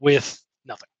with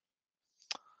nothing.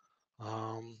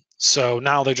 So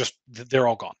now they're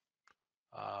all gone.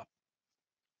 And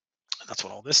that's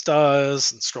what all this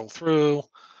does, and scroll through.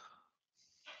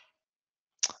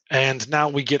 And now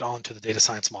we get on to the data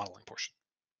science modeling portion.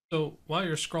 So while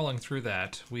you're scrolling through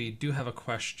that, we do have a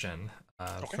question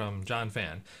from John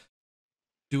Van.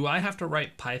 Do I have to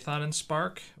write Python in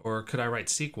Spark, or could I write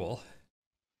SQL?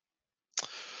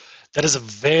 That is a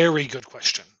very good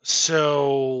question.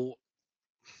 So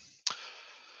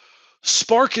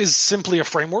Spark is simply a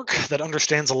framework that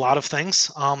understands a lot of things.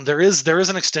 There is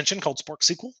an extension called Spark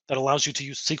SQL that allows you to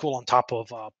use SQL on top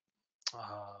of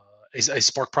a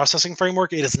Spark processing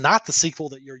framework. It is not the SQL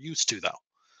that you're used to, though.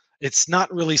 It's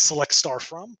not really select star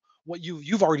from. What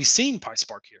you've already seen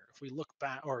PySpark here. If we look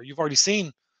back, or you've already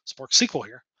seen Spark SQL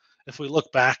here. If we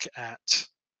look back at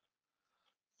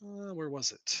where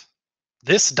was it?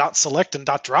 This dot select and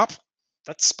dot drop.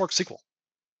 That's Spark SQL.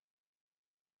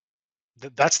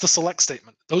 That's the select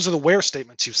statement. Those are the where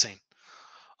statements you've seen.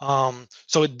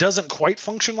 So it doesn't quite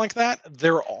function like that.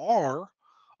 There are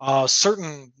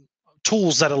certain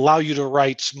tools that allow you to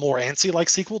write more ANSI-like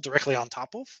SQL directly on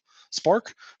top of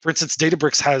Spark. For instance,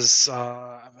 Databricks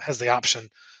has the option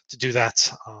to do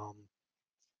that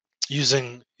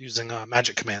using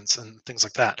magic commands and things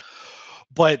like that.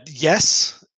 But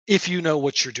yes, if you know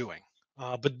what you're doing.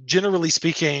 But generally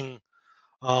speaking,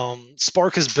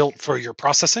 Spark is built for your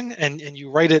processing, and you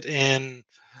write it in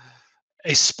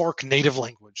a Spark native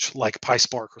language like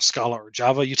PySpark or Scala or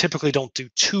Java. You typically don't do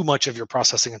too much of your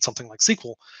processing in something like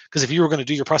SQL, because if you were going to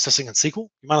do your processing in SQL,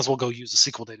 you might as well go use a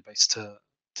SQL database to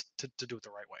do it the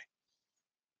right way.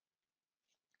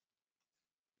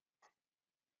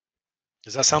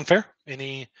 Does that sound fair?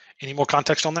 Any more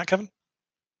context on that, Kevin?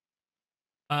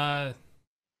 No,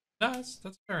 that's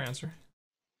a fair answer.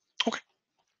 Okay.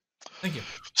 Thank you.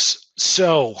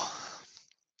 So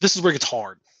this is where it gets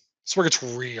hard. This is where it gets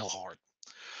real hard.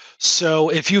 So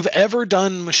if you've ever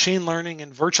done machine learning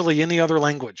in virtually any other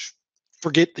language,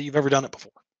 forget that you've ever done it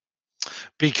before,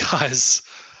 because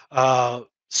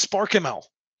Spark ML,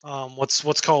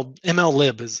 what's called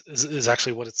MLlib is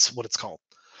actually what it's called.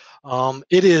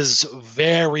 It is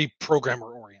very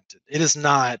programmer oriented. It is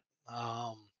not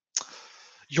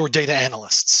your data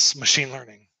analysts machine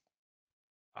learning.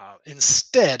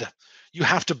 Instead, you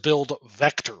have to build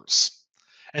vectors.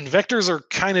 And vectors are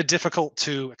kind of difficult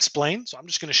to explain, so I'm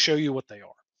just going to show you what they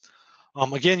are.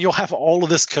 Again, you'll have all of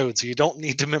this code, so you don't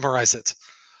need to memorize it.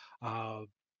 But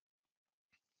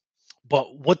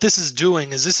what this is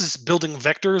doing is this is building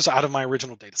vectors out of my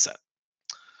original data set.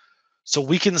 So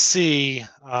we can see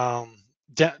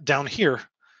down here,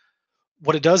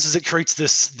 what it does is it creates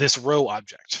this row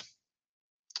object.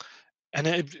 And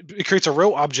it creates a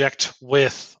row object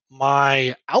with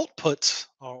my output,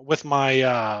 or with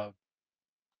my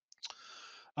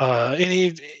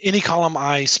any column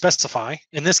I specify.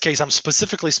 In this case, I'm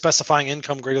specifically specifying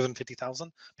income greater than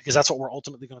 50,000 because that's what we're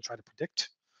ultimately going to try to predict.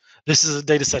 This is a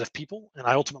data set of people, and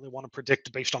I ultimately want to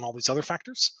predict based on all these other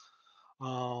factors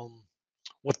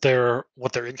what their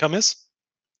income is.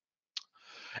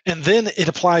 And then it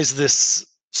applies this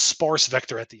sparse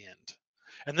vector at the end.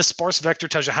 And this sparse vector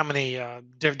tells you how many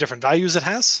different values it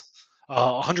has,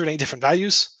 108 different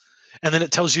values. And then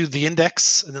it tells you the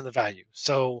index and then the value.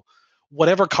 So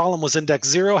whatever column was index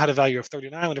 0 had a value of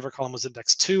 39. Whatever column was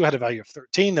index 2 had a value of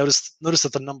 13. Notice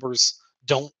that the numbers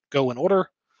don't go in order.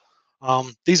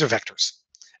 These are vectors.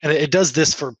 And it does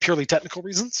this for purely technical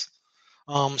reasons.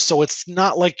 So it's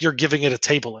not like you're giving it a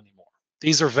table anymore.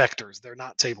 These are vectors. They're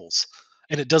not tables.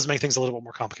 And it does make things a little bit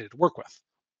more complicated to work with.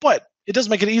 But it does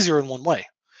make it easier in one way.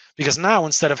 Because now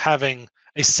instead of having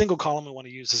a single column we want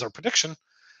to use as our prediction,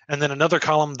 and then another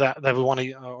column that we want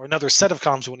to, or another set of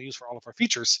columns we want to use for all of our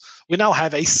features, we now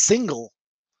have a single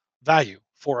value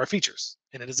for our features.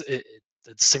 And it's a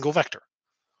single vector.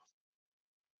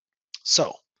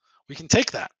 So we can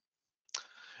take that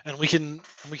and we can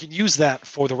use that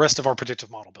for the rest of our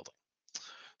predictive model building.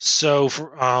 So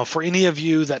for any of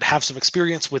you that have some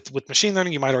experience with machine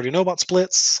learning, you might already know about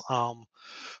splits.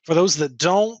 For those that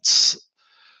don't,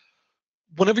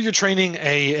 whenever you're training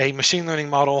a machine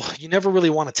learning model, you never really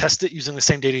want to test it using the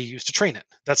same data you use to train it.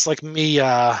 That's like me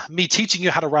teaching you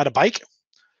how to ride a bike,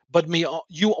 but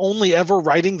you only ever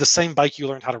riding the same bike you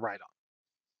learned how to ride on.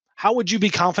 How would you be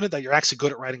confident that you're actually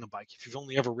good at riding a bike if you've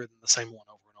only ever ridden the same one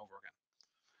over and over again?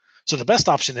 So the best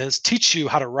option is teach you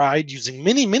how to ride using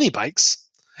many bikes,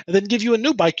 and then give you a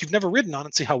new bike you've never ridden on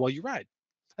and see how well you ride.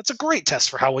 That's a great test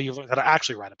for how well you learned how to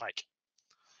actually ride a bike.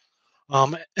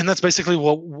 And that's basically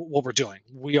what we're doing.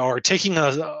 We are taking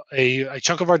a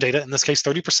chunk of our data, in this case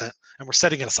 30%, and we're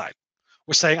setting it aside.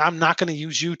 We're saying, I'm not going to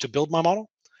use you to build my model.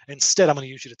 Instead, I'm going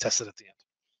to use you to test it at the end.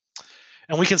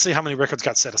 And we can see how many records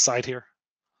got set aside here.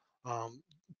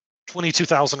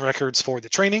 22,000 records for the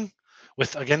training,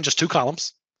 with, again, just 2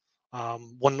 columns.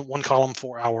 One column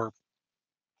for our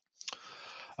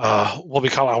what we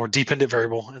call our dependent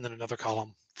variable, and then another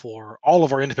column for all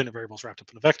of our independent variables wrapped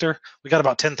up in a vector. We got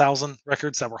about 10,000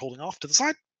 records that we're holding off to the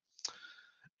side,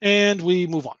 and we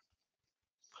move on.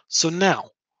 So now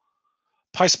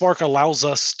PySpark allows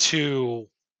us to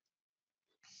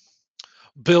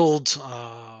build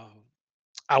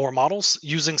our models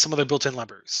using some of their built-in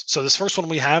libraries. So this first one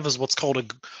we have is what's called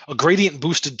a gradient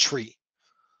boosted tree.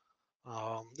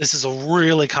 This is a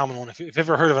really common one. If you've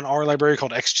ever heard of an R library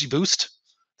called XGBoost,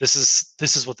 this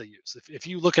is what they use. If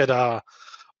you look at a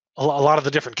lot of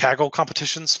the different Kaggle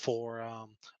competitions for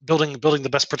building the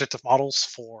best predictive models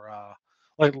for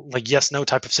like yes/no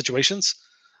type of situations,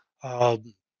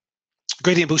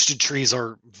 gradient boosted trees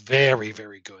are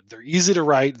very good. They're easy to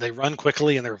write, they run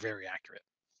quickly, and they're very accurate.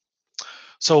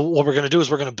 So what we're going to do is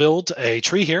we're going to build a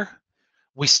tree here.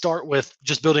 We start with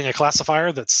just building a classifier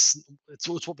it's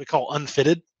what we call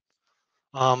unfitted,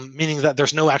 meaning that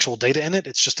there's no actual data in it.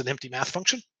 It's just an empty math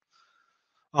function.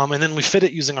 And then we fit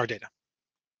it using our data.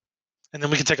 And then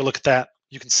we can take a look at that.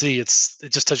 You can see it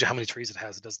just tells you how many trees it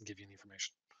has. It doesn't give you any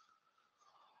information.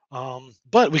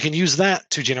 But we can use that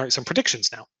to generate some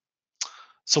predictions now.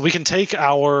 So we can take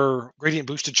our gradient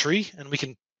boosted tree and we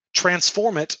can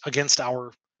transform it against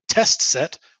our test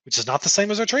set, which is not the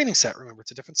same as our training set. Remember,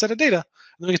 it's a different set of data. And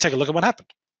then we can take a look at what happened.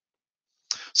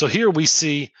 So here we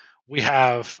see we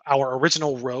have our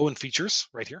original row and features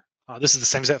right here. This is the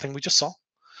same exact thing we just saw,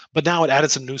 but now it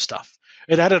added some new stuff.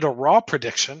 It added a raw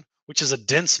prediction, which is a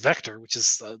dense vector, which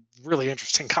is a really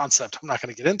interesting concept I'm not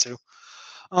going to get into.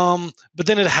 But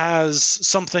then it has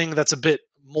something that's a bit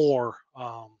more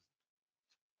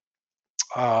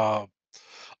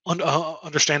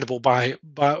understandable by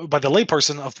the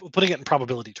layperson of putting it in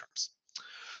probability terms.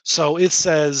 So it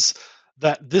says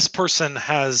that this person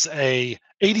has a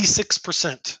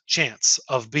 86% chance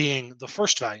of being the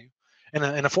first value and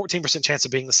a 14% chance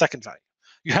of being the second value.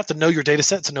 You have to know your data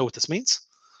set to know what this means.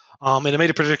 And it made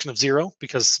a prediction of 0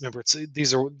 because remember,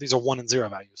 these are 1 and 0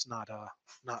 values, not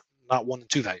 1 and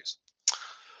 2 values.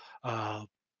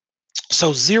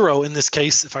 So 0 in this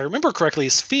case, if I remember correctly,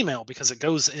 is female because it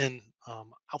goes in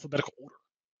alphabetical order.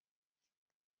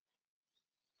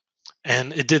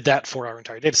 And it did that for our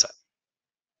entire data set.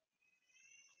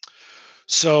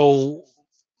 So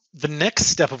the next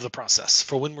step of the process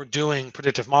for when we're doing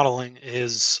predictive modeling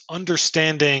is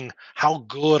understanding how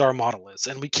good our model is.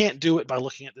 And we can't do it by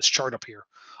looking at this chart up here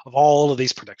of all of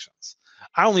these predictions.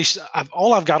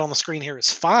 All I've got on the screen here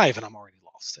is 5, and I'm already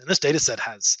lost. And this data set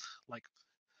has like,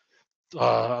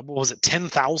 what was it,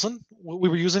 10,000 we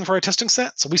were using for our testing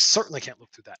set. So we certainly can't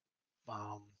look through that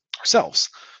ourselves.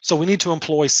 So we need to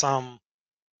employ some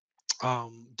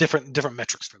different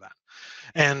metrics for that.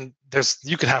 And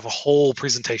you could have a whole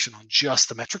presentation on just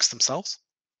the metrics themselves.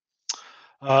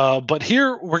 But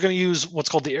here we're going to use what's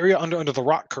called the area under the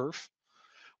rock curve,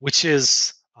 which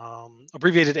is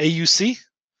abbreviated AUC,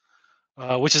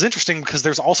 which is interesting because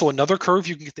there's also another curve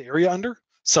you can get the area under.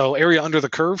 So area under the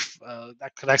curve,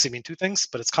 that could actually mean two things,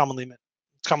 but it's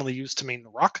commonly used to mean the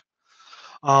rock.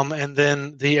 And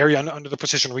then the area under the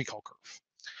precision recall curve.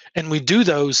 And we do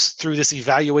those through this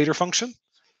evaluator function.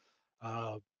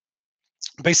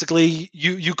 Basically,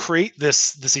 you create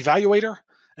this evaluator,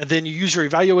 and then you use your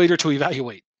evaluator to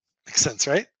evaluate. Makes sense,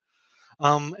 right?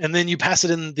 And then you pass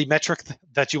it in the metric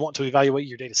that you want to evaluate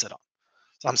your data set on.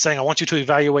 So I'm saying I want you to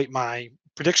evaluate my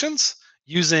predictions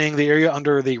using the area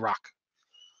under the rock,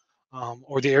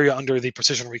 or the area under the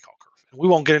precision recall curve. And we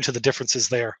won't get into the differences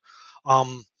there.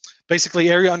 Basically,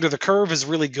 area under the curve is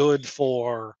really good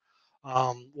for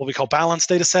what we call balanced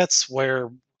data sets, where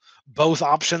both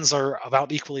options are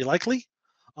about equally likely.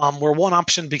 Where one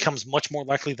option becomes much more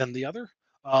likely than the other,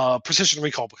 precision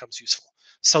recall becomes useful.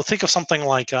 So think of something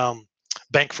like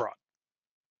bank fraud.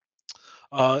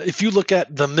 If you look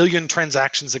at the million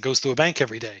transactions that goes through a bank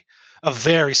every day, a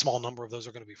very small number of those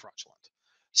are going to be fraudulent.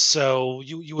 So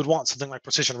you would want something like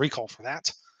precision recall for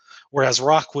that. Whereas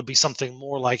rock would be something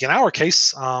more like, in our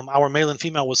case, our male and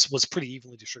female was pretty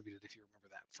evenly distributed, if you remember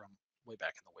that from way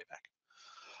back in the way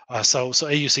back. So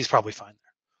AUC is probably fine there.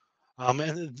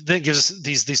 And then it gives us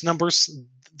these numbers.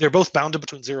 They're both bounded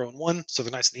between 0 and 1, so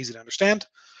they're nice and easy to understand.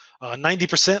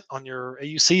 90% on your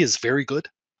AUC is very good.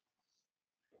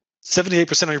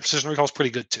 78% on your precision recall is pretty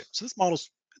good too. So this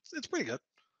model's it's pretty good.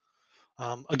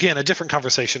 Again, a different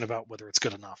conversation about whether it's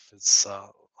good enough is a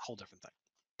whole different thing.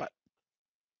 But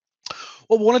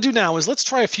what we want to do now is let's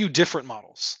try a few different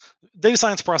models. Data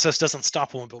science process doesn't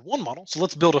stop when we build one model, so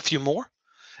let's build a few more,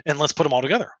 and let's put them all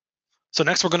together. So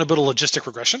next we're going to build a logistic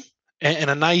regression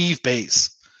and a naive Bayes.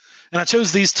 And I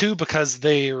chose these two because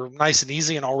they're nice and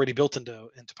easy and already built into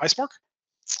PySpark.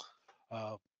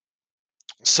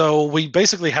 So we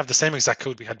basically have the same exact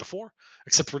code we had before,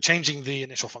 except we're changing the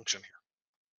initial function here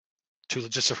to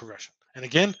logistic regression. And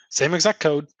again, same exact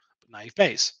code, but naive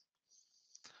Bayes.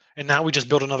 And now we just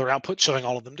build another output showing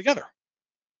all of them together.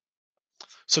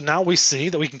 So now we see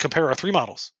that we can compare our three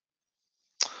models.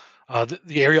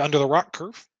 The area under the rock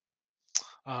curve.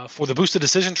 For the boosted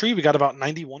decision tree, we got about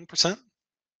 91%.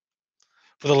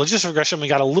 For the logistic regression, we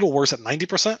got a little worse at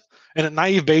 90%. And at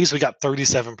naive Bayes, we got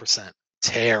 37%.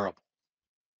 Terrible.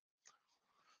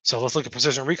 So let's look at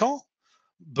precision recall.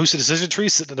 Boosted decision tree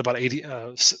sitting at about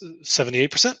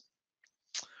 78%.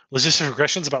 Logistic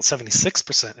regression is about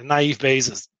 76%. And naive Bayes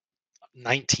is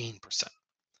 19%.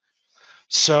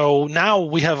 So now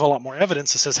we have a lot more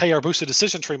evidence that says, hey, our boosted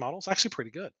decision tree model is actually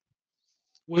pretty good.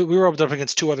 We were up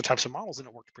against two other types of models, and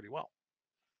it worked pretty well.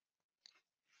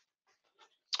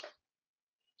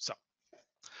 So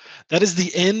that is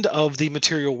the end of the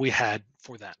material we had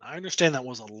for that. I understand that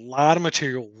was a lot of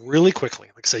material really quickly.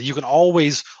 Like I said, you can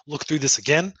always look through this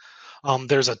again.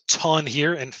 There's a ton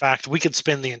here. In fact, we could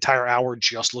spend the entire hour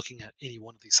just looking at any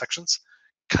one of these sections,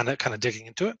 kind of digging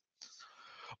into it.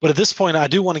 But at this point, I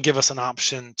do want to give us an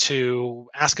option to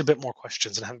ask a bit more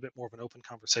questions and have a bit more of an open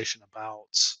conversation about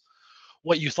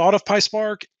what you thought of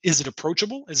PySpark. Is it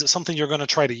approachable? Is it something you're going to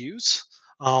try to use?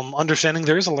 Understanding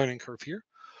there is a learning curve here,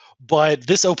 but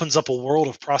this opens up a world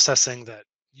of processing that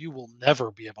you will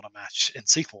never be able to match in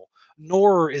SQL,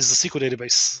 nor is the SQL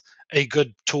database a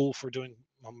good tool for doing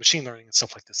machine learning and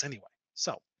stuff like this anyway.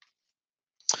 So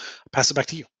I'll pass it back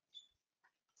to you.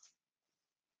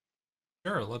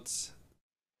 Sure, let's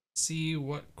see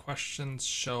what questions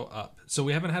show up. So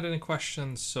we haven't had any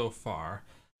questions so far.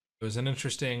 It was an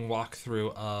interesting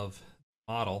walkthrough of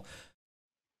the model.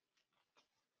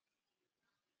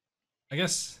 I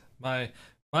guess my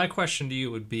question to you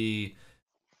would be,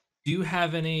 do you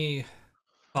have any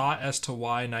thought as to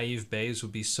why naive Bayes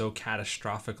would be so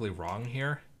catastrophically wrong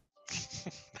here?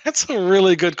 That's a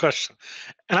really good question.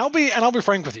 And I'll be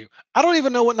frank with you. I don't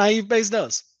even know what naive Bayes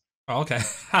does. Oh, okay.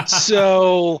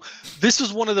 So this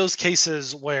was one of those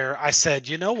cases where I said,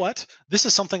 you know what? This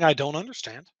is something I don't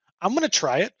understand. I'm going to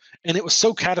try it. And it was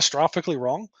so catastrophically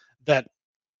wrong that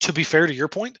to be fair to your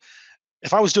point,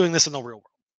 if I was doing this in the real world,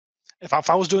 if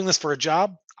I was doing this for a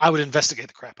job, I would investigate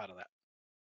the crap out of that.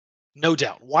 No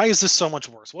doubt. Why is this so much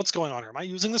worse? What's going on here? Am I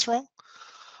using this wrong?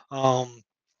 Um,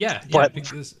 Yeah, but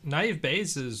because naive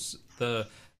Bayes is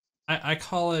I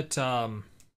call it I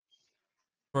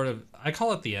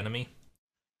call it the enemy.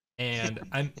 And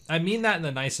I mean that in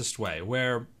the nicest way,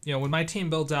 where, when my team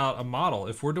builds out a model,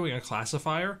 if we're doing a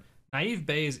classifier, naive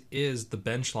Bayes is the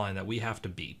bench line that we have to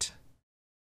beat.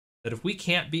 That if we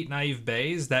can't beat naive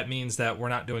Bayes, that means that we're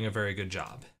not doing a very good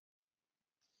job.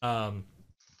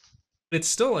 It's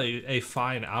still a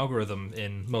fine algorithm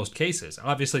in most cases.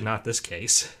 Obviously not this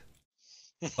case,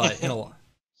 but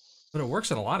but it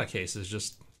works in a lot of cases.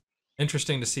 Just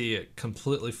interesting to see it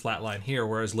completely flatline here,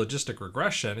 whereas logistic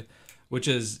regression, which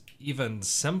is even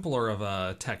simpler of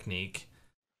a technique,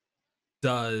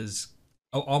 does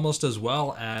almost as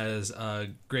well as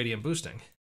gradient boosting,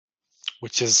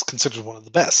 which is considered one of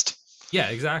the best. Yeah,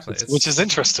 exactly. Which is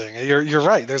interesting. You're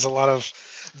right. There's a lot of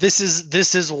this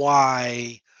is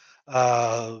why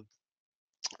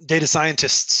data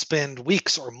scientists spend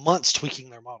weeks or months tweaking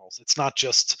their models. It's not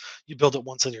just you build it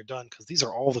once and you're done, because these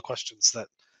are all the questions that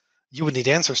you would need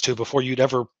answers to before you'd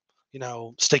ever,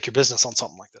 stake your business on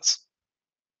something like this.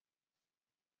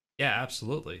 Yeah,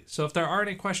 absolutely. So if there are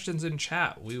any questions in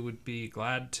chat, I would be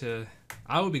glad to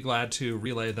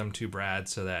relay them to Brad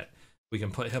so that we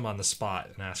can put him on the spot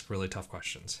and ask really tough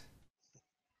questions.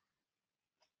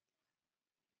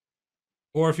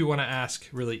 Or if you want to ask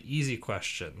really easy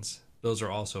questions, those are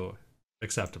also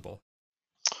acceptable.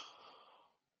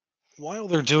 While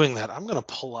they're doing that, I'm going to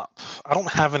pull up. I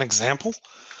don't have an example.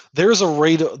 There is a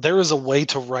way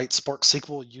to write Spark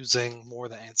SQL using more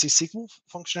the ANSI SQL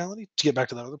functionality, to get back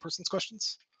to that other person's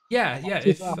questions. Yeah.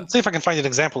 See if I can find an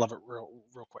example of it real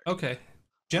quick. Okay.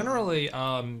 Generally,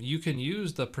 you can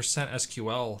use the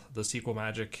 %SQL, the SQL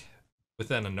magic,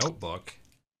 within a notebook.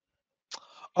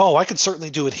 Oh, I could certainly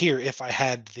do it here if I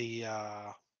had the.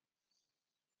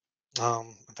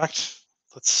 In fact,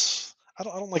 I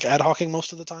don't like ad hocing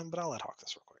most of the time, but I'll ad hoc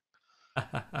this real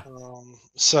quick.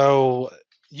 So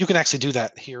you can actually do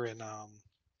that here in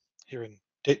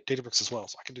Databricks as well.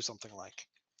 So I can do something like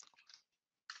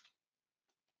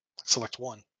select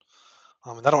one,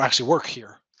 and that'll actually work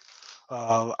here.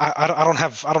 I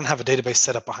don't have a database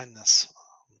set up behind this.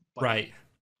 Right.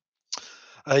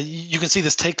 You can see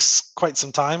this takes quite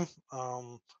some time.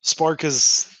 Spark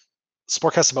has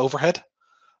some overhead.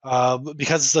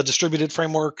 Because it's a distributed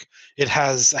framework, it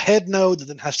has a head node that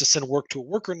then has to send work to a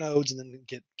worker node and then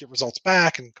get results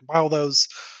back and compile those.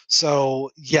 So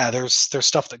yeah, there's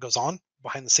stuff that goes on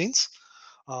behind the scenes,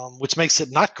 which makes it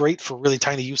not great for really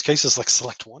tiny use cases like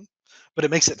select one, but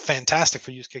it makes it fantastic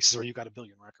for use cases where you got a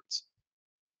billion records.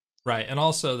 Right, and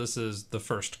also this is the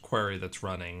first query that's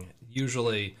running.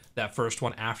 Usually that first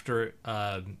one after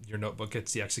your notebook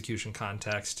gets the execution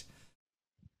context,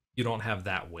 you don't have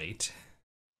that weight.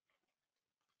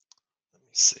 Let me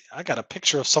see. I got a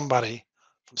picture of somebody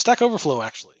from Stack Overflow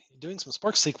actually doing some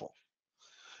Spark SQL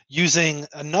using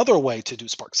another way to do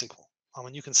Spark SQL.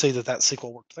 And you can see that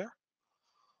SQL worked there.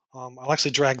 I'll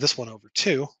actually drag this one over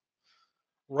too.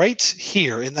 Right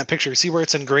here in that picture, you see where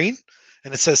it's in green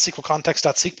and it says SQL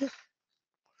context.SQL?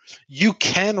 You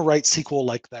can write SQL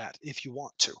like that if you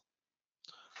want to.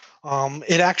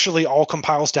 It actually all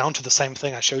compiles down to the same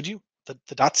thing I showed you, the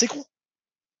 .SQL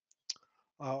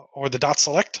or the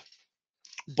 .select,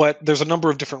 but there's a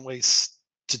number of different ways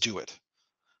to do it.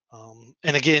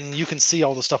 And again, you can see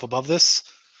all the stuff above this.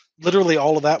 Literally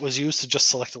all of that was used to just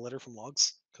select a letter from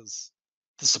logs, because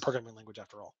this is a programming language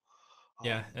after all.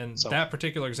 Yeah, and that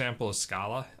particular example is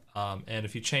Scala. And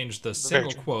if you change the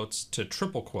single quotes to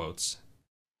triple quotes,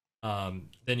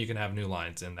 then you can have new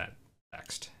lines in that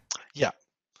text. Yeah,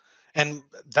 and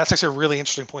that's actually a really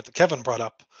interesting point that Kevin brought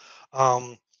up.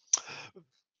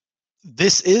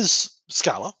 This is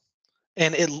Scala,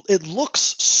 and it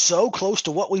looks so close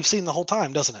to what we've seen the whole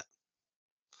time, doesn't it?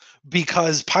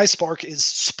 Because PySpark is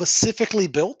specifically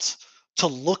built to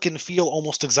look and feel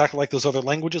almost exactly like those other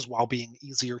languages while being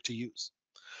easier to use.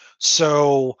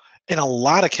 So in a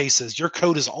lot of cases, your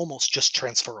code is almost just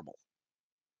transferable.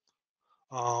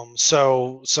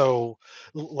 So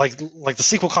like the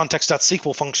SQL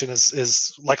context.SQL function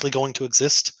is likely going to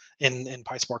exist in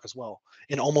PySpark as well,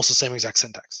 in almost the same exact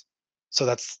syntax. So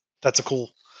that's a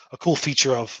cool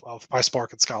feature of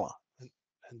PySpark and Scala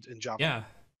and Java.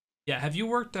 Yeah. Have you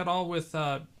worked at all with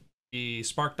the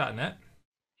Spark.net?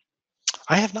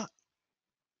 I have not.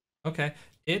 Okay.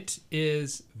 It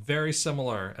is very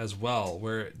similar as well,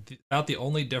 where about the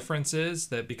only difference is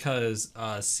that because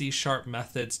C#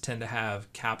 methods tend to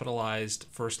have capitalized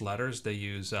first letters, they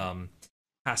use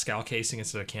Pascal casing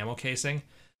instead of camel casing.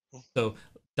 So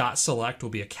dot select will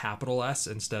be a capital S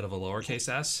instead of a lowercase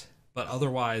s. But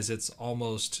otherwise, it's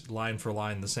almost line for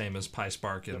line the same as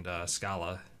PySpark and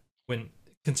Scala, when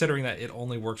considering that it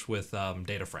only works with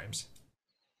data frames.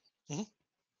 Mm-hmm.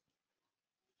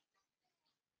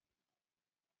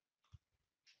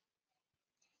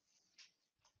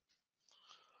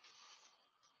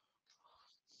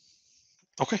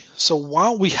 Okay, so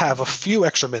while we have a few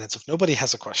extra minutes, if nobody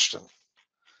has a question,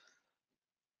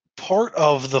 part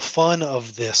of the fun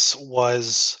of this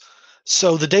was,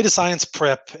 so the data science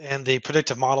prep and the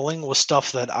predictive modeling was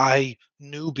stuff that I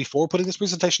knew before putting this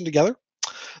presentation together.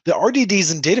 The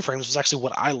RDDs and data frames was actually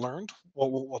what I learned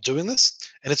while doing this,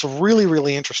 and it's really,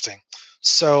 really interesting.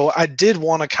 So I did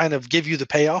want to kind of give you the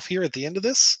payoff here at the end of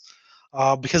this,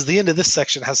 because the end of this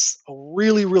section has a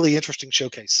really, really interesting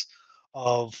showcase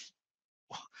of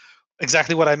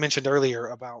exactly what I mentioned earlier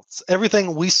about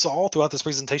everything we saw throughout this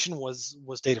presentation was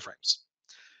data frames,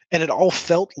 and it all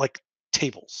felt like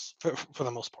tables for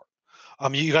the most part.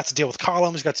 You got to deal with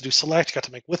columns, you got to do select, you got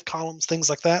to make with columns, things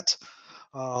like that.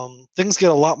 Things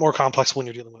get a lot more complex when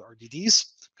you're dealing with RDDs,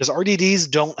 because RDDs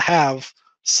don't have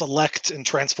select and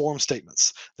transform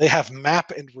statements. They have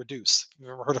map and reduce. You've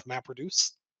ever heard of map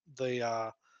reduce?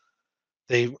 The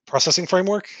processing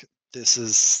framework. This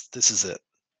is it,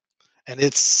 and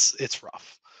it's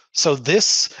rough. So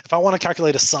this, if I want to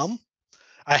calculate a sum,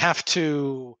 I have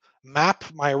to map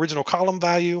my original column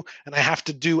value, and I have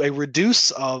to do a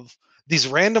reduce of these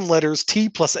random letters T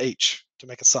plus H to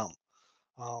make a sum.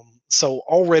 So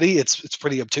already it's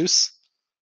pretty obtuse.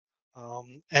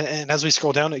 And as we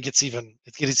scroll down, it gets even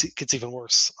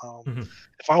worse. Mm-hmm.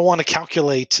 If I want to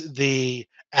calculate the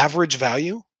average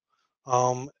value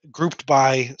grouped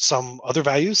by some other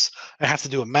values, I have to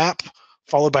do a map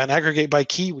followed by an aggregate by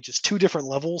key, which is two different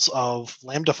levels of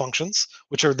lambda functions,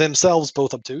 which are themselves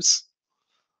both obtuse,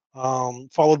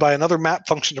 followed by another map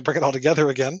function to bring it all together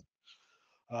again,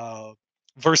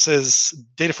 versus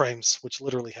data frames, which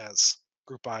literally has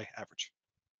group by average.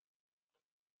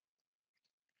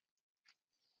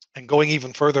 And going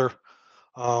even further,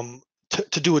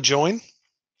 to do a join,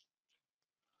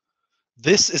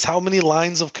 this is how many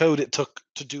lines of code it took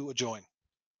to do a join.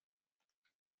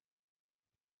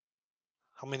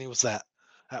 How many was that?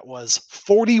 That was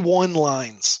 41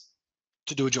 lines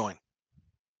to do a join.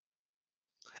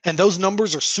 And those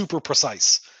numbers are super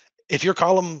precise. If your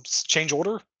columns change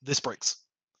order, this breaks.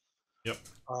 Yep.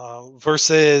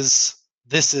 Versus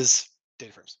this is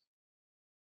data frames.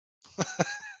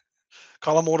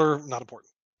 Column order, not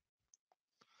important.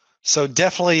 So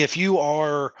definitely, if you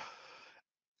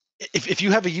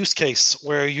have a use case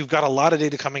where you've got a lot of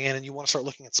data coming in and you want to start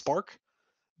looking at Spark,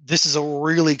 this is a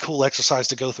really cool exercise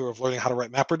to go through of learning how to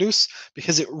write MapReduce,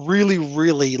 because it really,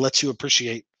 really lets you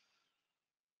appreciate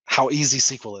how easy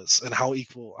SQL is and how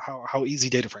easy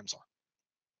data frames are.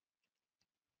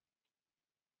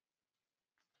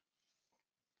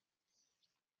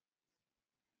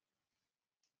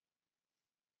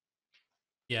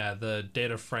 Yeah, the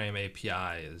data frame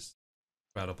API is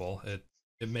incredible. It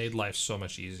made life so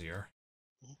much easier.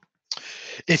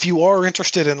 If you are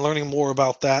interested in learning more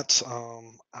about that,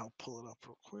 I'll pull it up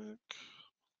real quick.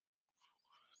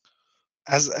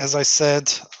 As I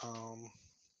said,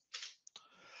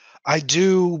 I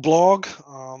do blog.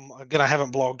 Again, I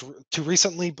haven't blogged too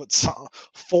recently, but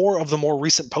 4 of the more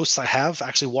recent posts I have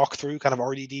actually walk through kind of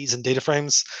RDDs and data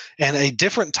frames and a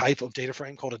different type of data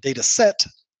frame called a data set.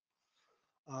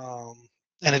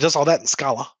 And it does all that in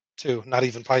Scala too, not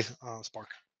even PySpark.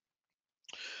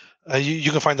 You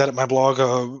can find that at my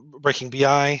blog, Breaking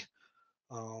BI.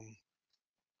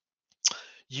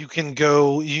 You can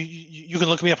you can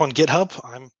look me up on GitHub.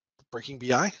 I'm Breaking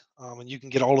BI, and you can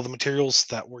get all of the materials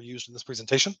that were used in this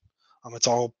presentation. It's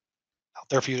all out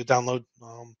there for you to download.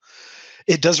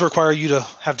 It does require you to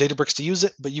have Databricks to use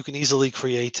it, but you can easily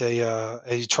create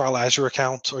a trial Azure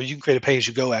account, or you can create a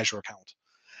pay-as-you-go Azure account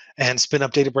and spin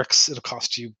up Databricks. It'll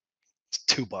cost you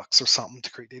 $2 or something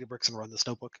to create Databricks and run this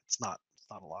notebook. It's not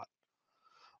a lot.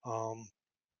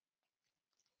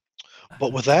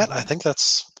 But with that, I think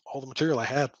that's all the material I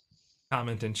had.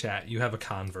 Comment in chat. You have a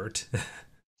convert.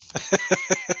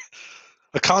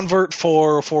 A convert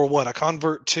for what? A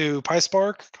convert to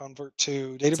PySpark? Convert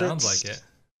to Databricks? Sounds like it.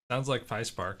 Sounds like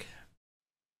PySpark.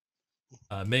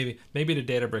 Maybe to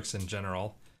Databricks in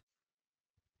general.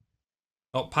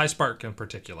 Oh, PySpark in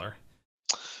particular.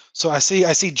 So I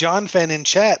see John Fenn in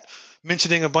chat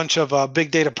mentioning a bunch of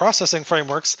big data processing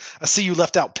frameworks. I see you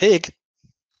left out Pig.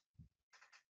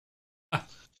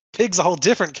 Pig's a whole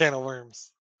different can of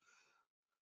worms.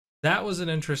 That was an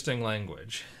interesting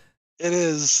language. It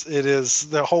is. It is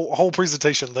the whole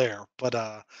presentation there. But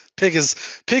pig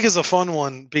is a fun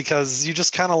one because you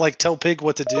just kind of like tell pig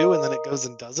what to do, and then it goes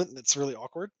and does it, and it's really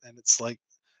awkward. And it's like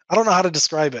I don't know how to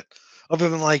describe it, other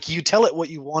than like you tell it what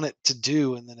you want it to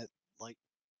do, and then it like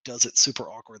does it super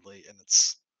awkwardly, and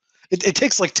it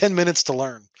takes like 10 minutes to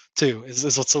learn too. Is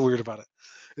what's so weird about it.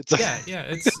 It's Yeah.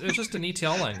 It's just an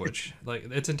ETL language. Like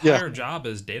its yeah. entire job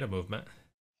is data movement.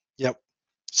 Yep.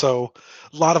 So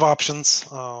a lot of options.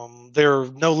 There are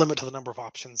no limit to the number of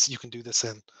options you can do this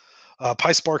in.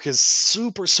 PySpark is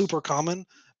super common,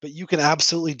 but you can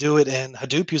absolutely do it in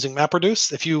Hadoop using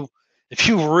MapReduce. If you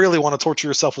really want to torture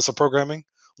yourself with some programming,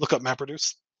 look up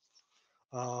MapReduce.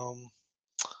 Um,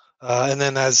 and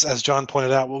then as John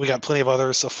pointed out, well, we got plenty of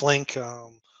others. So Flink,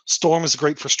 Storm is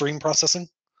great for stream processing.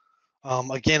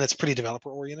 Again, it's pretty developer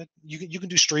oriented. You can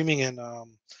do streaming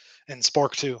in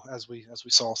Spark too, as we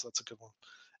saw. So that's a good one.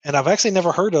 And I've actually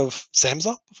never heard of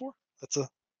Samza before. That's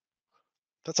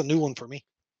a new one for me.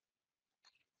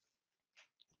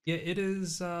 Yeah, it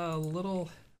is a little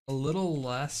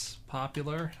less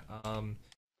popular.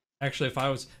 Actually, if I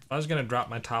was gonna drop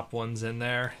my top ones in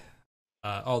there,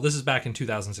 oh, this is back in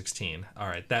 2016. All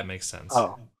right, that makes sense.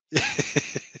 Oh,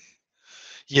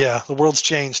 yeah, the world's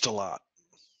changed a lot.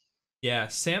 Yeah,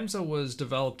 Samza was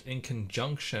developed in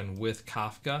conjunction with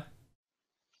Kafka.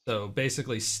 So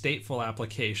basically, stateful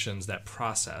applications that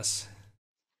process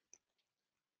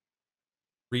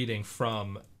reading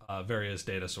from various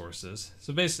data sources.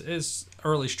 So basically, is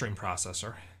early stream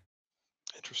processor.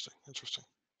 Interesting.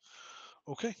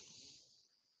 Okay.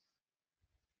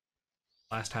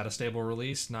 Last had a stable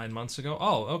release 9 months ago.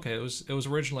 Oh, okay. It was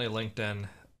originally LinkedIn.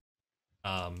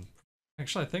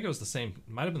 Actually, I think it was the same.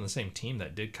 Might have been the same team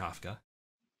that did Kafka.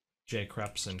 Jay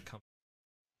Krebs and company.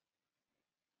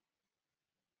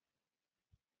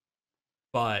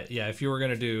 But yeah, if you were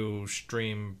gonna do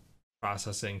stream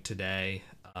processing today,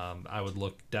 I would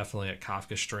look definitely at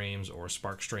Kafka streams or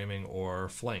Spark streaming or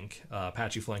Flink.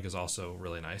 Apache Flink is also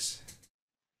really nice.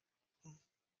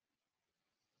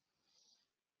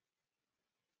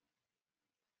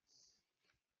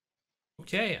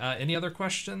 Okay, any other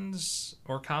questions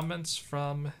or comments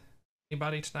from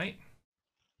anybody tonight?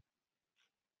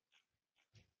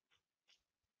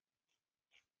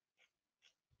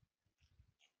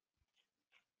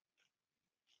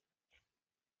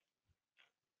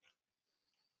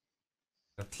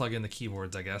 Plug in the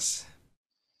keyboards, I guess.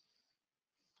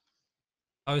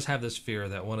 I always have this fear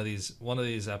that one of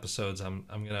these episodes I'm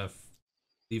gonna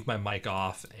leave my mic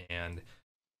off and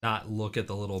not look at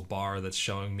the little bar that's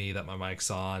showing me that my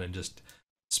mic's on and just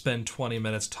spend 20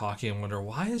 minutes talking and wonder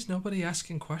why is nobody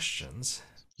asking questions.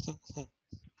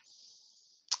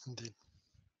 Indeed.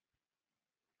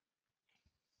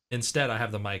 Instead, I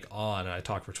have the mic on and I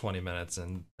talk for 20 minutes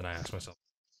and then I ask myself,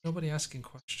 nobody asking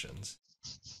questions.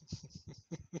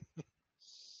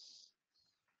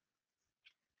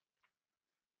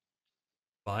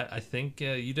 But I think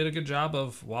you did a good job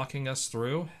of walking us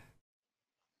through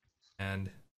and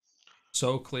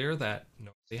so clear that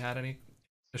nobody had any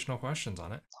additional questions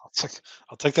on it.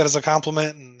 I'll take that as a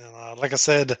compliment. And like I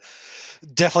said,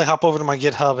 definitely hop over to my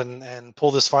GitHub and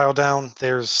pull this file down.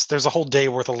 There's a whole day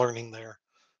worth of learning there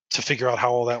to figure out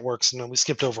how all that works. And then we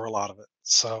skipped over a lot of it.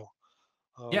 So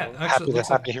Yeah, actually, it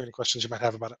happy to hear any questions you might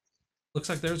have about it. looks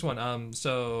like there's one.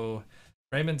 So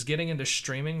Raymond's getting into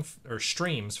streaming or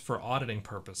streams for auditing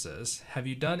purposes. Have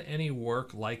you done any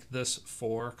work like this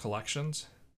for collections?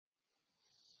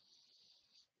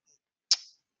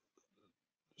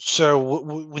 So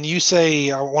when you say,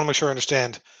 I want to make sure I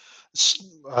understand,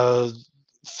 uh,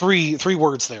 three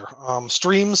words there: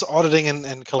 streams, auditing,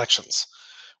 and collections.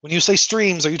 When you say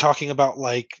streams, are you talking about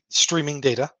like streaming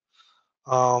data?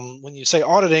 When you say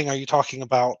auditing, are you talking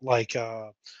about like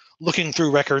looking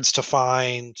through records to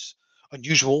find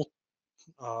unusual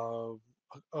uh,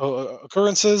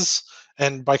 occurrences?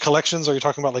 And by collections, are you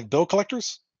talking about like bill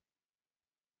collectors?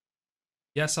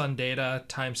 Yes, on data,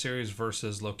 time series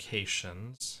versus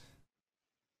locations.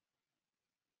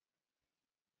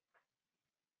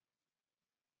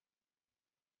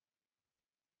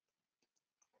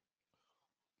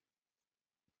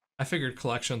 I figured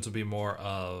collections would be more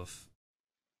of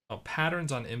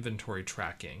patterns on inventory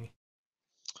tracking.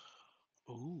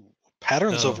 Ooh,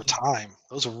 patterns over So, time.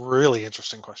 Those are really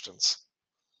interesting questions.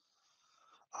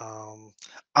 Um,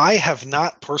 I have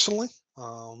not personally,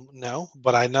 no,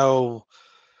 but I know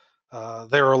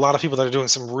there are a lot of people that are doing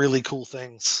some really cool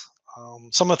things.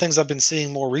 Some of the things I've been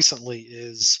seeing more recently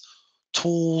is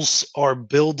tools are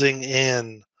building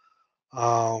in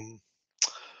um,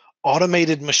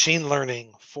 automated machine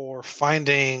learning for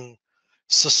finding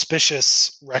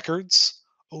suspicious records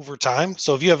over time.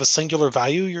 So if you have a singular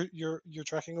value you're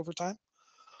tracking over time,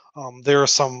 there are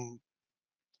some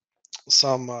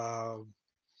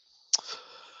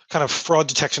kind of fraud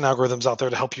detection algorithms out there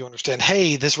to help you understand.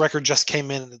 Hey, this record just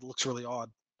came in and it looks really odd.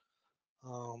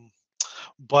 Um,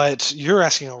 but you're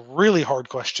asking a really hard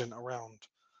question around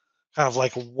kind of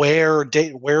like where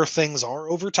things are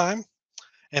over time,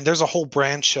 and there's a whole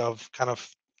branch of kind of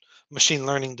machine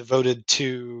learning devoted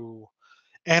to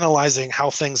analyzing how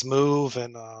things move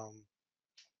and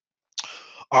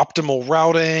optimal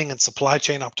routing and supply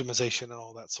chain optimization and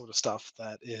all that sort of stuff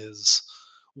that is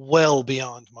well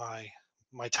beyond my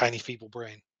tiny feeble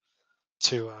brain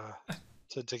to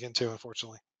dig into,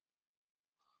 unfortunately.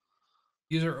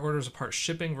 User orders apart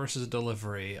shipping versus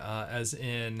delivery, as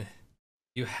in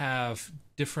you have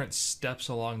different steps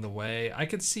along the way. I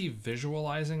could see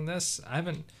visualizing this.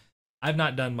 I've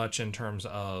not done much in terms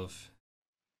of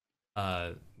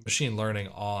uh, machine learning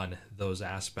on those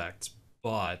aspects,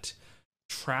 but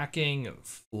tracking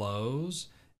flows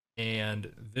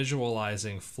and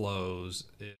visualizing flows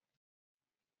is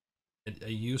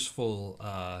a useful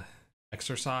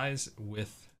exercise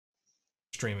with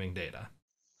streaming data.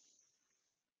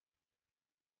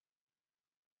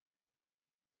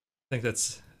 I think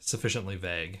that's sufficiently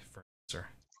vague for an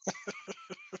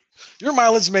Your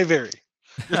mileage may vary.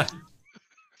 answer.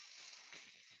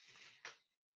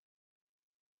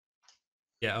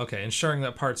 Yeah, okay. Ensuring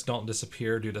that parts don't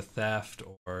disappear due to theft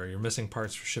or you're missing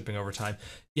parts for shipping over time.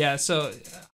 Yeah, so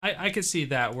I could see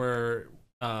that where,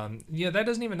 yeah, that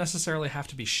doesn't even necessarily have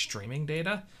to be streaming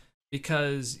data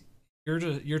because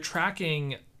you're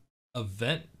tracking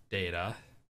event data,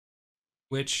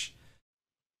 which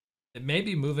it may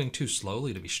be moving too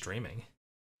slowly to be streaming.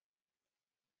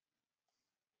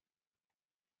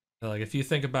 Like if you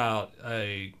think about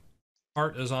a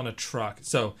part is on a truck,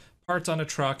 so parts on a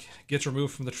truck gets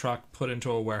removed from the truck, put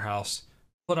into a warehouse,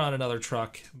 put on another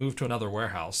truck, moved to another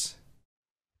warehouse.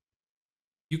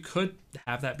 You could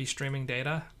have that be streaming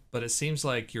data, but it seems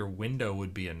like your window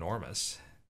would be enormous.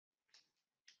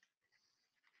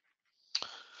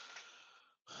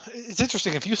 It's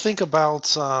interesting if you think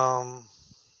about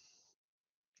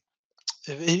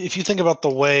if you think about the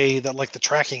way that like the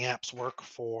tracking apps work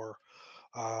for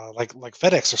like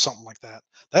FedEx or something like that.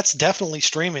 That's definitely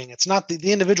streaming. It's not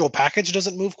the individual package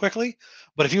doesn't move quickly,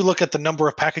 but if you look at the number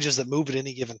of packages that move at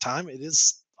any given time, it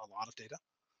is a lot of data.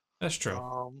 That's true.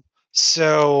 Um,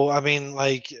 so I mean,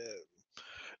 like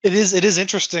it is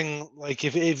interesting. Like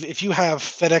if you have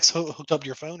FedEx hooked up to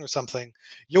your phone or something,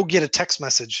 you'll get a text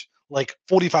message like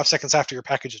 45 seconds after your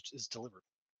package is delivered,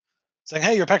 saying,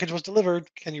 "Hey, your package was delivered.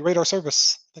 Can you rate our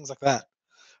service?" Things like that.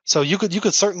 So you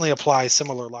could certainly apply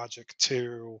similar logic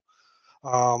to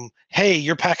hey,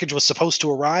 your package was supposed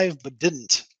to arrive but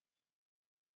didn't.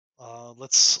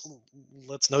 Let's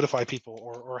notify people,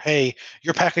 or hey,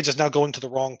 your package is now going to the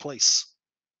wrong place.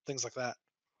 Things like that.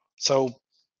 So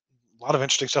a lot of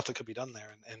interesting stuff that could be done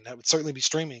there, and that would certainly be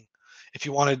streaming if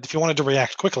you wanted to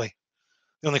react quickly.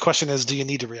 The only question is, do you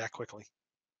need to react quickly?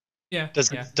 Yeah,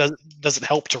 Does yeah, it does it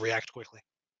help to react quickly?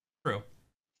 true.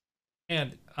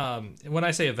 And when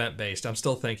I say event based, I'm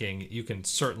still thinking you can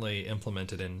certainly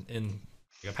implement it in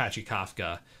Apache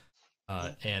Kafka,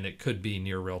 Mhm. and it could be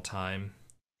near real time.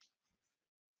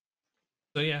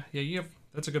 So yeah, yeah, you have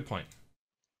that's a good point.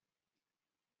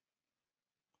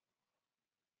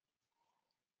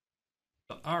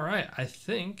 All right, I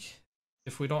think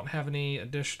if we don't have any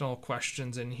additional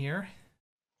questions in here,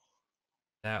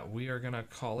 that we are gonna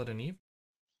call it an evening.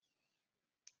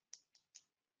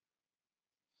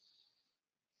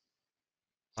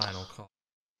 Final call.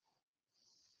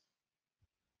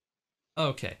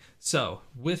 Okay, so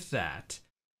with that,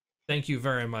 thank you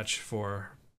very much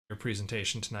for your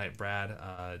presentation tonight,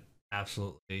 Brad.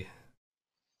 Absolutely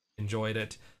enjoyed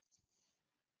it.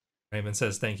 Raymond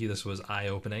says thank you. This was eye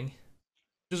opening,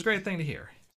 which is a great thing to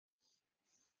hear.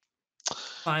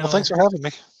 Well, thanks Final for having me.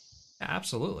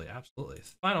 Absolutely, absolutely.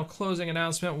 Final closing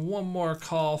announcement. One more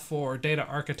call for Data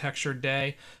Architecture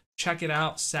Day. Check it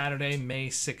out, Saturday, May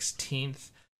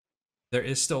 16th. There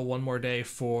is still one more day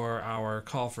for our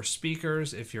call for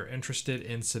speakers if you're interested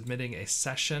in submitting a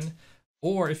session,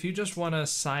 or if you just want to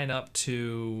sign up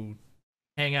to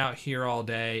hang out here all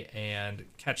day and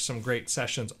catch some great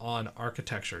sessions on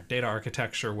architecture, data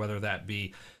architecture, whether that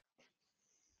be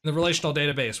the relational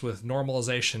database with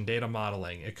normalization data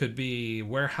modeling. It could be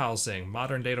warehousing,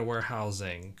 modern data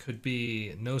warehousing, could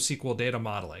be NoSQL data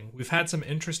modeling. We've had some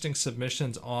interesting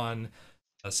submissions on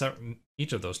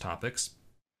each of those topics.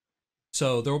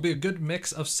 So there will be a good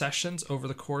mix of sessions over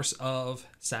the course of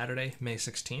Saturday, May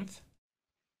 16th.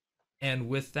 And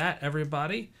with that,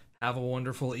 everybody, Have a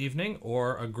wonderful evening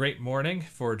or a great morning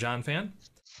for John Fan.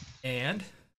 And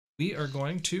we are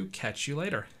going to catch you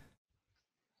later.